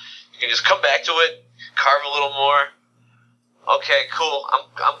cool. You can just come back to it, carve a little more. Okay, cool.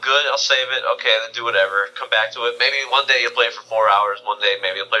 I'm good. I'll save it. Okay, then do whatever. Come back to it. Maybe one day you'll play it for 4 hours. One day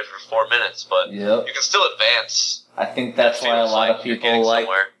maybe you'll play it for 4 minutes. But you can still advance. I think that's why a lot of people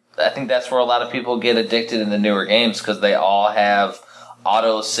I think that's where a lot of people get addicted in the newer games, because they all have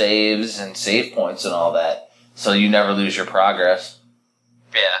auto saves and save points and all that, so you never lose your progress.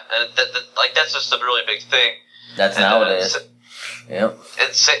 Yeah, and that's just a really big thing. That's nowadays. Yep.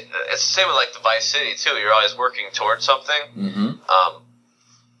 It's the same with the Vice City too. You're always working towards something. Mm-hmm.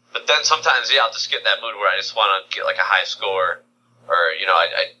 But then sometimes I'll just get in that mood where I just want to get a high score, or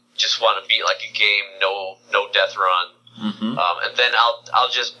I just want to beat a game no death run. Mm-hmm. And then I'll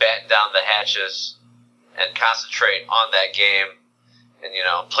just batten down the hatches and concentrate on that game, and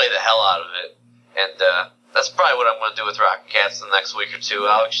play the hell out of it. And that's probably what I'm going to do with Rockin' Cats the next week or two.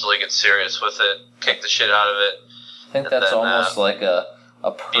 I'll actually get serious with it, kick the shit out of it. I think that's almost like a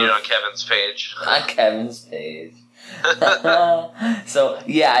beat it on Kevin's page. On Kevin's page. So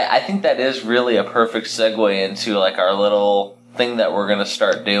yeah, I think that is really a perfect segue into our little thing that we're going to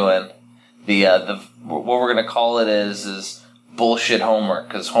start doing. The what we're gonna call it is bullshit homework,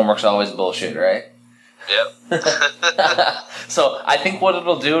 because homework's always bullshit, right? Yep. So I think what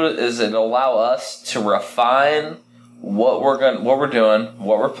it'll do is it'll allow us to refine what we're doing,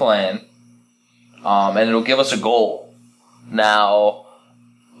 what we're playing, and it'll give us a goal. Now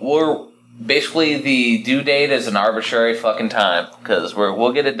we're basically the due date is an arbitrary fucking time because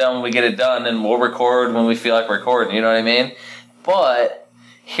we'll get it done when we get it done, and we'll record when we feel like recording. You know what I mean? But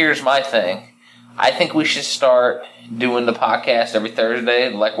here's my thing. I think we should start doing the podcast every Thursday,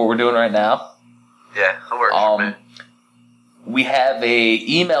 like what we're doing right now. Yeah, that works for me. We have a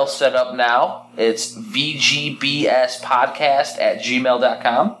email set up now. It's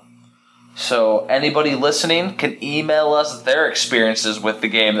vgbspodcast@gmail.com. So anybody listening can email us their experiences with the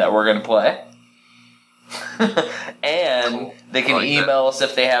game that we're going to play. And they can email us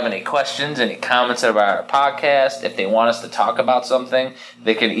if they have any questions, any comments about our podcast. If they want us to talk about something,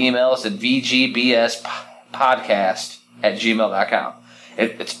 they can email us at vgbspodcast@gmail.com.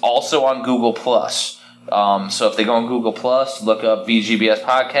 It's also on Google+. So if they go on Google+, look up VGBS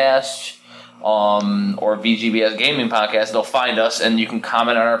Podcast or VGBS Gaming Podcast, they'll find us and you can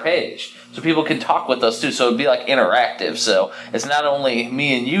comment on our page. So people can talk with us too. So it'd be like interactive. So it's not only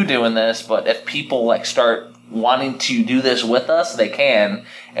me and you doing this, but if people like start wanting to do this with us, they can.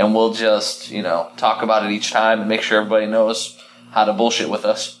 And we'll just, talk about it each time and make sure everybody knows how to bullshit with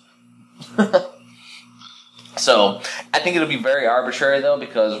us. So, I think it'll be very arbitrary, though,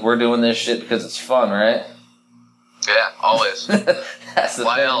 because we're doing this shit because it's fun, right? Yeah, always. That's the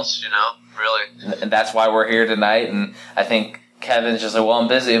why thing. else, really? And that's why we're here tonight, and I think Kevin's just like, well, I'm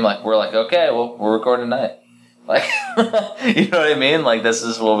busy. we're like, okay, well, we're recording tonight. Like, you know what I mean? Like, this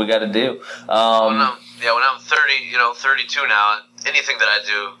is what we got to do. When I'm 30, 32 now, anything that I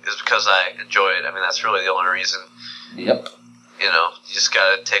do is because I enjoy it. I mean, that's really the only reason. Yep. You just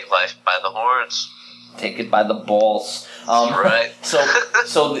got to take life by the horns. Take it by the balls. Right. So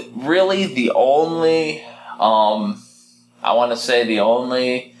really the only, I want to say the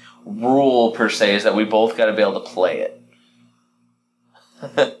only rule per se is that we both got to be able to play it.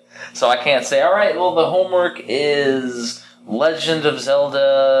 So I can't say, all right, well, the homework is Legend of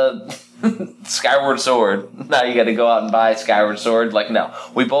Zelda Skyward Sword. Now you got to go out and buy Skyward Sword. Like, no.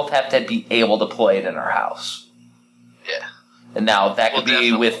 We both have to be able to play it in our house. Yeah. And now that could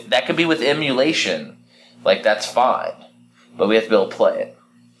be with emulation. Like, that's fine. But we have to be able to play it.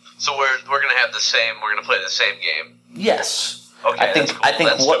 So we're gonna have the same. We're gonna play the same game. Yes. Okay. I think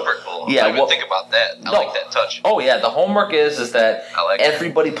that's super cool. Yeah. I didn't think about that. I like that touch. Oh yeah. The homework is that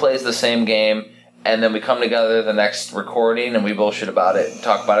everybody plays the same game, and then we come together the next recording and we bullshit about it and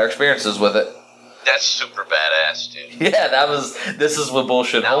talk about our experiences with it. That's super badass, dude. Yeah, this is what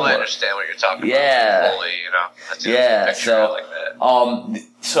bullshit homework. Now I understand what you're talking about. Yeah. Fully, That's so I like that.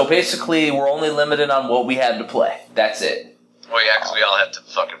 So basically, we're only limited on what we have to play. That's it. Well, yeah, because we all have to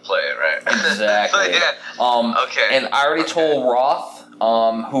fucking play it, right? Exactly. Yeah. Okay. And I already told Roth,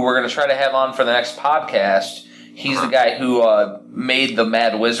 who we're going to try to have on for the next podcast. He's the guy who made the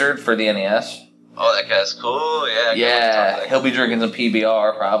Mad Wizard for the NES. Oh, that guy's cool. Yeah. Yeah, he'll be drinking some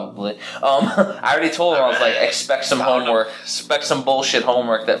PBR probably. I already told him, I was like, expect some homework, expect some bullshit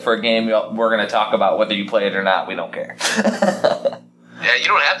homework that for a game we're going to talk about whether you play it or not. We don't care. Yeah, you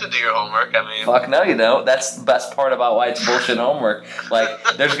don't have to do your homework. I mean, fuck no, you don't. That's the best part about why it's bullshit homework. Like,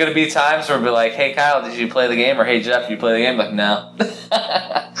 there's going to be times where we'll be like, hey Kyle, did you play the game? Or hey Jeff, did you play the game? Like, no.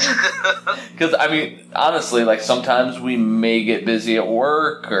 Because, I mean, honestly, like, sometimes we may get busy at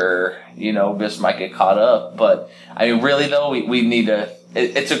work or, just might get caught up. But, I mean, really, though, we need to...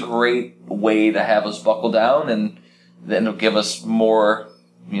 It's a great way to have us buckle down and then it'll give us more,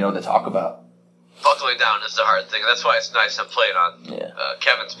 to talk about. Buckling down is the hard thing. That's why it's nice I'm playing on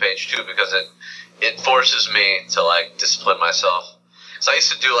Kevin's page, too, because it forces me to, like, discipline myself. So I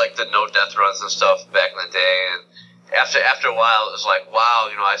used to do, like, the no-death runs and stuff back in the day, and after a while, it was like, wow,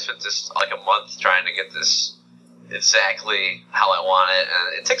 I spent this, like, a month trying to get this exactly how I want it,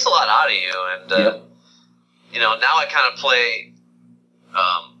 and it takes a lot out of you, and, now I kind of play,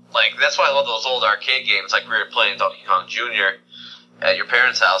 like, that's why I love those old arcade games, like we were playing Donkey Kong Jr. at your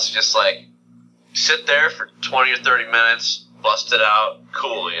parents' house, just, like, sit there for 20 or 30 minutes, bust it out,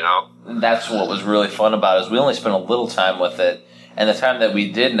 cool, That's what was really fun about it, is we only spent a little time with it, and the time that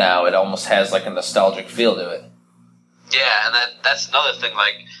we did now, it almost has, like, a nostalgic feel to it. Yeah, and that's another thing,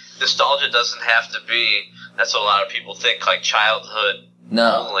 like, nostalgia doesn't have to be, that's what a lot of people think, like, childhood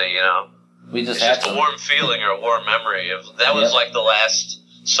only, We just it's just a warm feeling or a warm memory. That was like the Last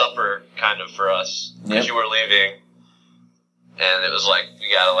Supper, kind of, for us, because you were leaving, and it was like,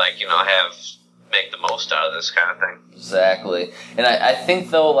 you gotta, like, make the most out of this kind of thing. Exactly. And I think,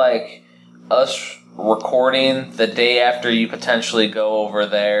 though, like, us recording the day after you potentially go over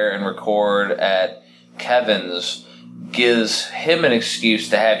there and record at Kevin's gives him an excuse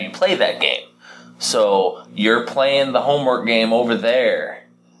to have you play that game. So you're playing the homework game over there.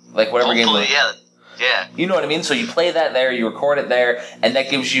 Like, whatever game. Yeah, Yeah. You know what I mean? So you play that there, you record it there, and that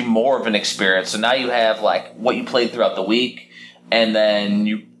gives you more of an experience. So now you have like what you played throughout the week, and then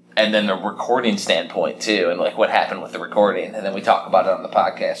the recording standpoint too, and like what happened with the recording, and then we talk about it on the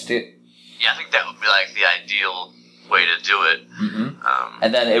podcast too. Yeah, I think that would be like the ideal way to do it. Mm-hmm.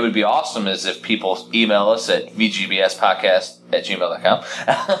 And then it would be awesome is if people email us at vgbspodcast@gmail.com.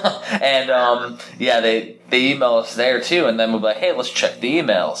 And they email us there too, and then we'll be like, hey, let's check the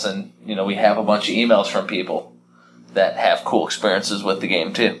emails. And we have a bunch of emails from people that have cool experiences with the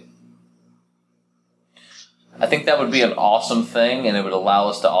game too. I think that would be an awesome thing, and it would allow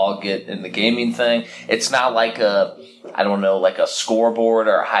us to all get in the gaming thing. It's not like a scoreboard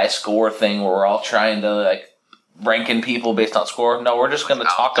or a high score thing where we're all trying to like ranking people based on score. No, we're just going to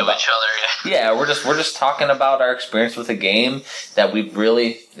talk about each other. Yeah, we're just talking about our experience with a game that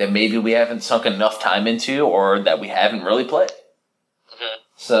maybe we haven't sunk enough time into, or that we haven't really played. Mm-hmm.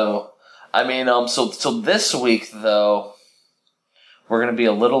 So, I mean, so this week though, we're going to be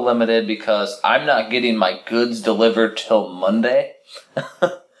a little limited because I'm not getting my goods delivered till Monday.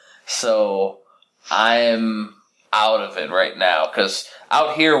 So I'm out of it right now because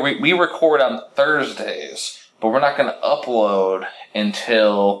out here we record on Thursdays. But we're not going to upload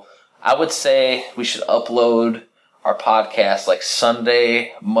until, I would say we should upload our podcast like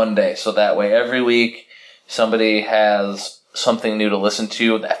Sunday, Monday. So that way every week somebody has something new to listen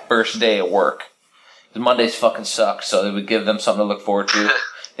to that first day of work. Mondays fucking suck, so it would give them something to look forward to.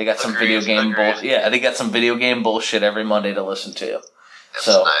 They got some video game bullshit. Yeah, they got some video game bullshit every Monday to listen to. That's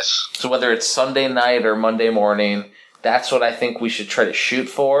so nice. So whether it's Sunday night or Monday morning, that's what I think we should try to shoot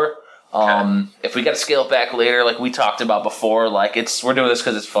for. If we got to scale it back later, like we talked about before, like we're doing this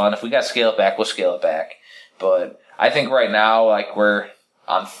because it's fun. If we got to scale it back, we'll scale it back. But I think right now, like we're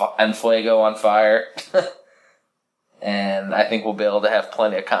on Fuego on fire, and I think we'll be able to have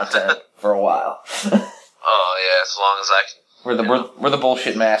plenty of content for a while. Oh yeah, as long as I can. We're the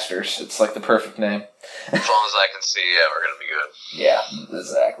bullshit masters. It's like the perfect name. As long as I can see, yeah, we're gonna be good. Yeah,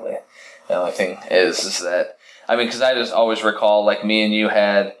 exactly. The only thing is that because I just always recall like me and you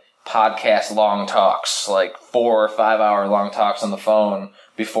had podcast long talks, like 4 or 5 hour long talks on the phone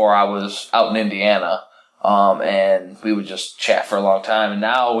before I was out in Indiana. And we would just chat for a long time. And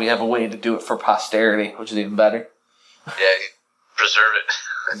now we have a way to do it for posterity, which is even better. Yeah, preserve it.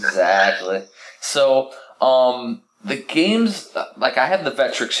 Exactly. So, the games, like I have the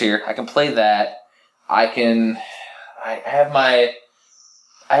Vectrix here. I can play that. I have my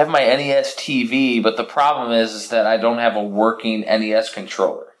NES TV, but the problem is that I don't have a working NES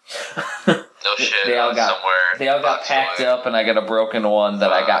controller. No shit. They all got packed up, and I got a broken one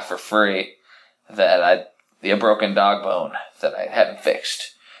that I got for free. A broken dog bone that I hadn't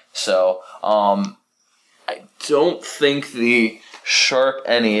fixed. So, I don't think the Sharp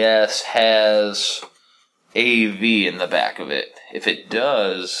NES has AV in the back of it. If it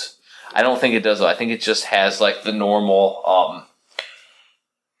does, I don't think it does though. I think it just has like the normal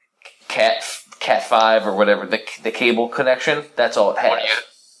Cat 5 or whatever, the cable connection. That's all it has.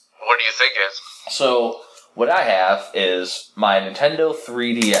 What do you think is? So what I have is my Nintendo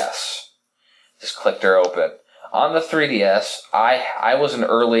 3DS. Just clicked her open. On the 3DS, I was an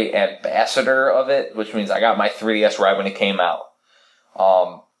early ambassador of it, which means I got my 3DS right when it came out.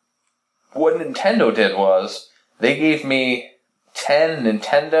 What Nintendo did was they gave me 10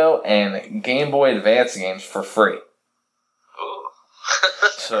 Nintendo and Game Boy Advance games for free. Ooh.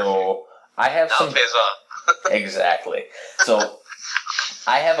 So I have now some. It pays off. Exactly. So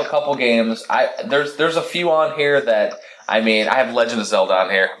I have a couple games. There's a few on here that I have Legend of Zelda on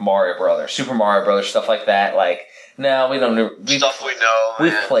here, Mario Brothers, Super Mario Brothers, stuff like that. Like, no, we don't know stuff we know.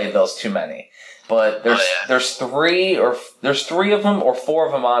 We've played those too many. But there's 3 of them or 4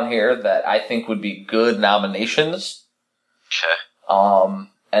 of them on here that I think would be good nominations. Okay.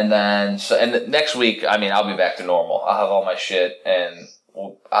 And then next week, I'll be back to normal. I'll have all my shit and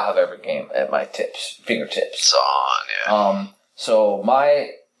I'll have every game at my fingertips. It's on, yeah. So my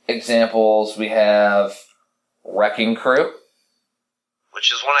examples, we have Wrecking Crew.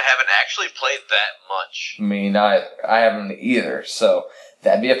 Which is one I haven't actually played that much. Me neither. I haven't either. So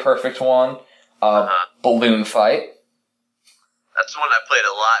that'd be a perfect one. Balloon Fight. That's one I played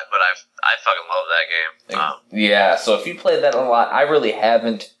a lot, but I fucking love that game. Yeah, so if you played that a lot, I really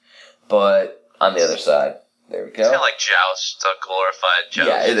haven't, but on the other side, there we go. It's kind of like Joust, a glorified Joust.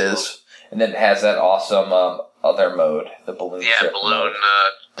 Yeah, it is. And then it has that awesome other mode, the balloon trip. Yeah, balloon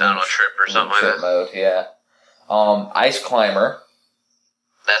Donald Trip or something like that. Mode, yeah. Ice Climber.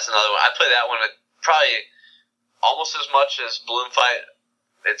 That's another one. I play that one probably almost as much as Balloon Fight.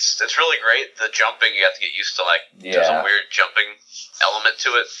 It's really great. The jumping, you have to get used to, there's a weird jumping element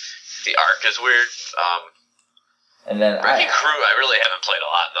to it. The Ark is weird. And then Wrecking Crew, I really haven't played a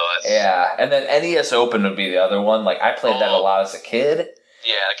lot though. Yeah, and then NES Open would be the other one. Like I played that a lot as a kid.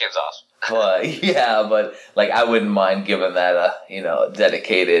 Yeah, that game's awesome. but like I wouldn't mind giving that a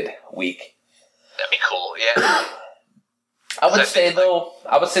dedicated week. That'd be cool. Yeah. I would say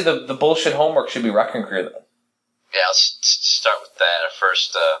the bullshit homework should be Wrecking Crew then. Yeah, let's start with that at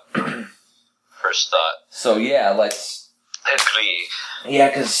first thought. So yeah, let's. Agree. Yeah,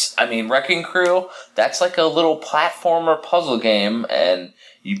 because, I mean, Wrecking Crew, that's like a little platformer puzzle game, and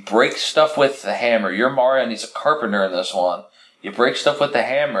you break stuff with the hammer. You're Mario, and he's a carpenter in this one. You break stuff with the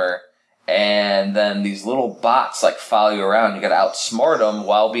hammer, and then these little bots, like, follow you around. You gotta outsmart them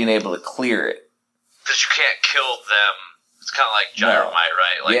while being able to clear it. Because you can't kill them. It's kind of like Gyromite,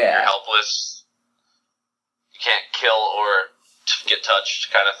 right? Like, you're helpless. You can't kill or get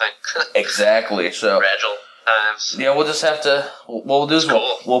touched kind of thing. Exactly, so... Fragile. Yeah, we'll just have to. What we'll do is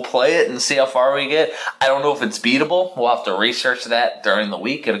we'll play it and see how far we get. I don't know if it's beatable. We'll have to research that during the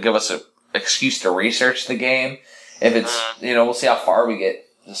week. It'll give us an excuse to research the game. If it's, we'll see how far we get.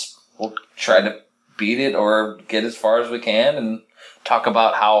 We'll try to beat it or get as far as we can and talk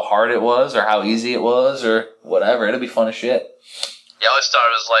about how hard it was or how easy it was or whatever. It'll be fun as shit. Yeah, I always thought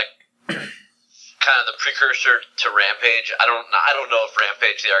it was like kind of the precursor to Rampage. I don't know if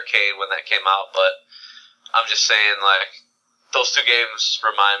Rampage the arcade when that came out, but. I'm just saying, like, those two games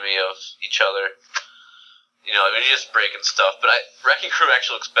remind me of each other. You're just breaking stuff. But Wrecking Crew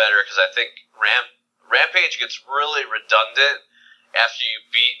actually looks better because I think Rampage gets really redundant after you've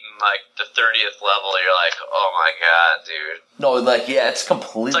beaten, like, the 30th level. You're like, oh my god, dude. No, like, yeah, it's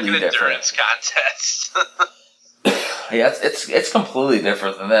completely different. It's like an endurance contest. Yeah, it's completely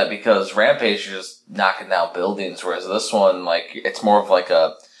different than that because Rampage, you're just knocking down buildings, whereas this one, like, it's more of like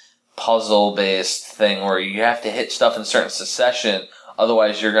a puzzle-based thing where you have to hit stuff in certain succession,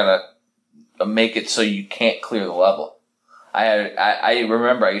 otherwise you're gonna make it so you can't clear the level. I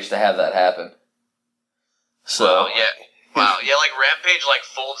remember I used to have that happen. So wow, yeah, like Rampage like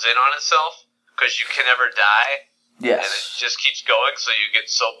folds in on itself because you can never die. Yes, and it just keeps going, so you get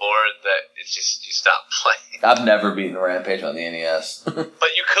so bored that it's just you stop playing. I've never beaten Rampage on the NES, but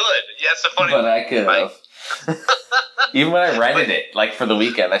you could. Yeah, it's a funny. But I could have. Even when I rented it, like for the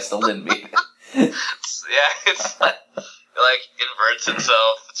weekend, I still didn't beat it. It's like inverts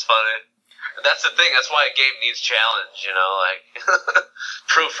itself. It's funny. And that's the thing. That's why a game needs challenge. Like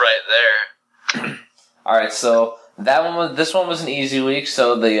proof right there. All right, so this one was an easy week.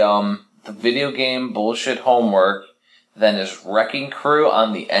 So the video game bullshit homework then is Wrecking Crew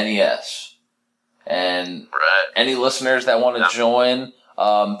on the NES, and any listeners that want to join.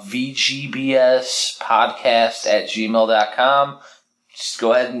 VGBSpodcast@gmail.com. Just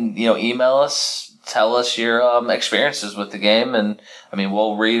go ahead and, email us. Tell us your experiences with the game. And, I mean,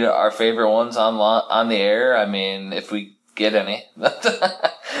 we'll read our favorite ones on the air. I mean, if we get any.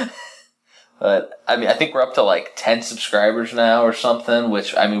 But, I mean, I think we're up to, like, 10 subscribers now or something,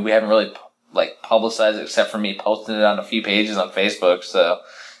 which, I mean, we haven't really, like, publicized it except for me posting it on a few pages on Facebook. So,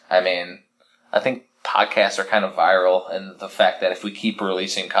 I mean, I think podcasts are kind of viral, and the fact that if we keep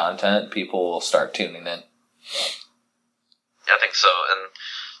releasing content, people will start tuning in. Yeah, I think so. And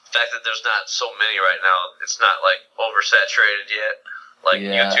the fact that there's not so many right now, it's not like oversaturated yet. Like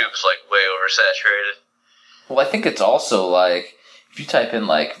YouTube's like way oversaturated. Well, I think it's also like if you type in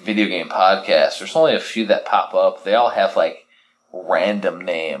like video game podcasts, there's only a few that pop up. They all have like random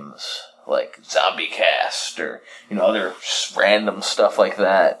names, like Zombie Cast or other random stuff like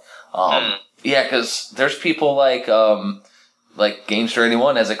that. Yeah, because there's people like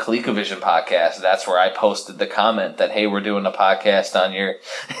Gamester81 has a ColecoVision podcast. That's where I posted the comment that, hey, we're doing a podcast on your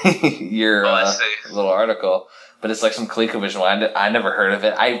little article. But it's like some ColecoVision one. I never heard of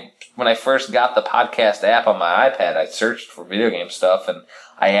it. When I first got the podcast app on my iPad, I searched for video game stuff, and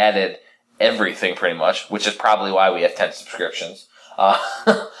I added everything pretty much, which is probably why we have 10 subscriptions.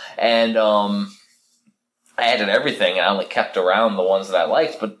 And I added everything, and I only kept around the ones that I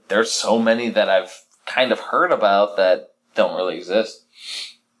liked, but there's so many that I've kind of heard about that don't really exist.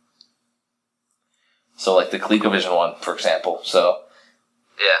 So, like the ColecoVision one, for example. So,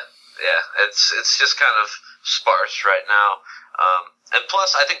 yeah, it's just kind of sparse right now. And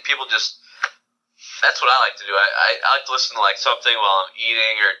plus, I think people that's what I like to do. I like to listen to like something while I'm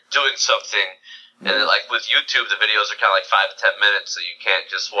eating or doing something. And then, like with YouTube, the videos are kind of like 5 to 10 minutes, so you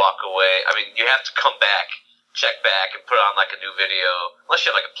can't just walk away. I mean, you have to come back, check back, and put on like a new video, unless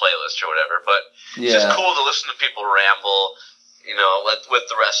you have like a playlist or whatever. But it's just cool to listen to people ramble. With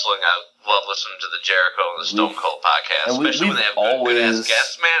the wrestling, I love listening to the Jericho and the Stone Cold podcast, especially when they have good-ass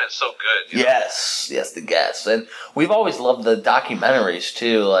guests. Man, it's so good. Yes, the guests, and we've always loved the documentaries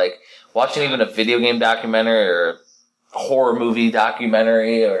too. Like watching even a video game documentary or a horror movie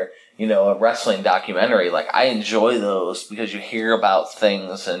documentary or, you know, a wrestling documentary, like, I enjoy those because you hear about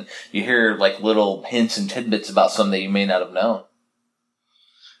things and you hear, like, little hints and tidbits about something that you may not have known.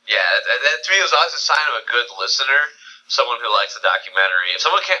 Yeah, that to me was always a sign of a good listener, someone who likes a documentary. If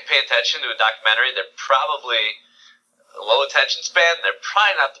someone can't pay attention to a documentary, they're probably low attention span. They're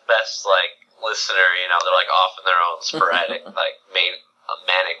probably not the best, like, listener, you know. They're, like, off in their own sporadic, like,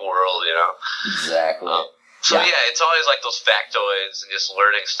 manic world, you know. Exactly. So yeah, it's always like those factoids and just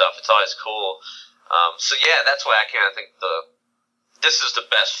learning stuff. It's always cool. So yeah, that's why I kind of think this is the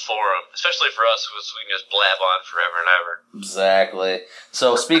best forum, especially for us, because we can just blab on forever and ever. Exactly.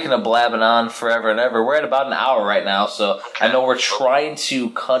 So speaking of blabbing on forever and ever, we're at about an hour right now. So okay. I know we're trying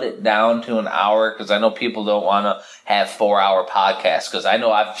to cut it down to an hour because I know people don't want to have 4-hour podcasts. Because I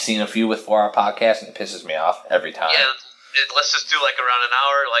know I've seen a few with 4-hour podcasts and it pisses me off every time. Yeah. Let's just do like around an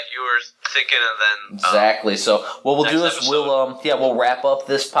hour, like you were thinking, and then exactly. So what we'll do is episode. we'll wrap up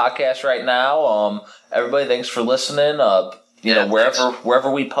this podcast right now. Everybody, thanks for listening. You know, wherever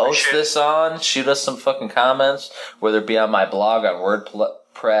we post this on, shoot us some fucking comments, whether it be on my blog, on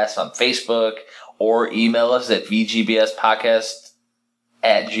WordPress, on Facebook, or email us at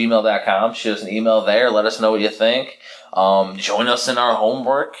vgbspodcast@gmail.com. Shoot us an email there. Let us know what you think. Join us in our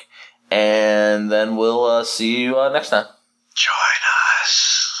homework, and then we'll see you next time. Join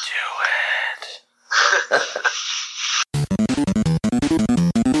us. Do it.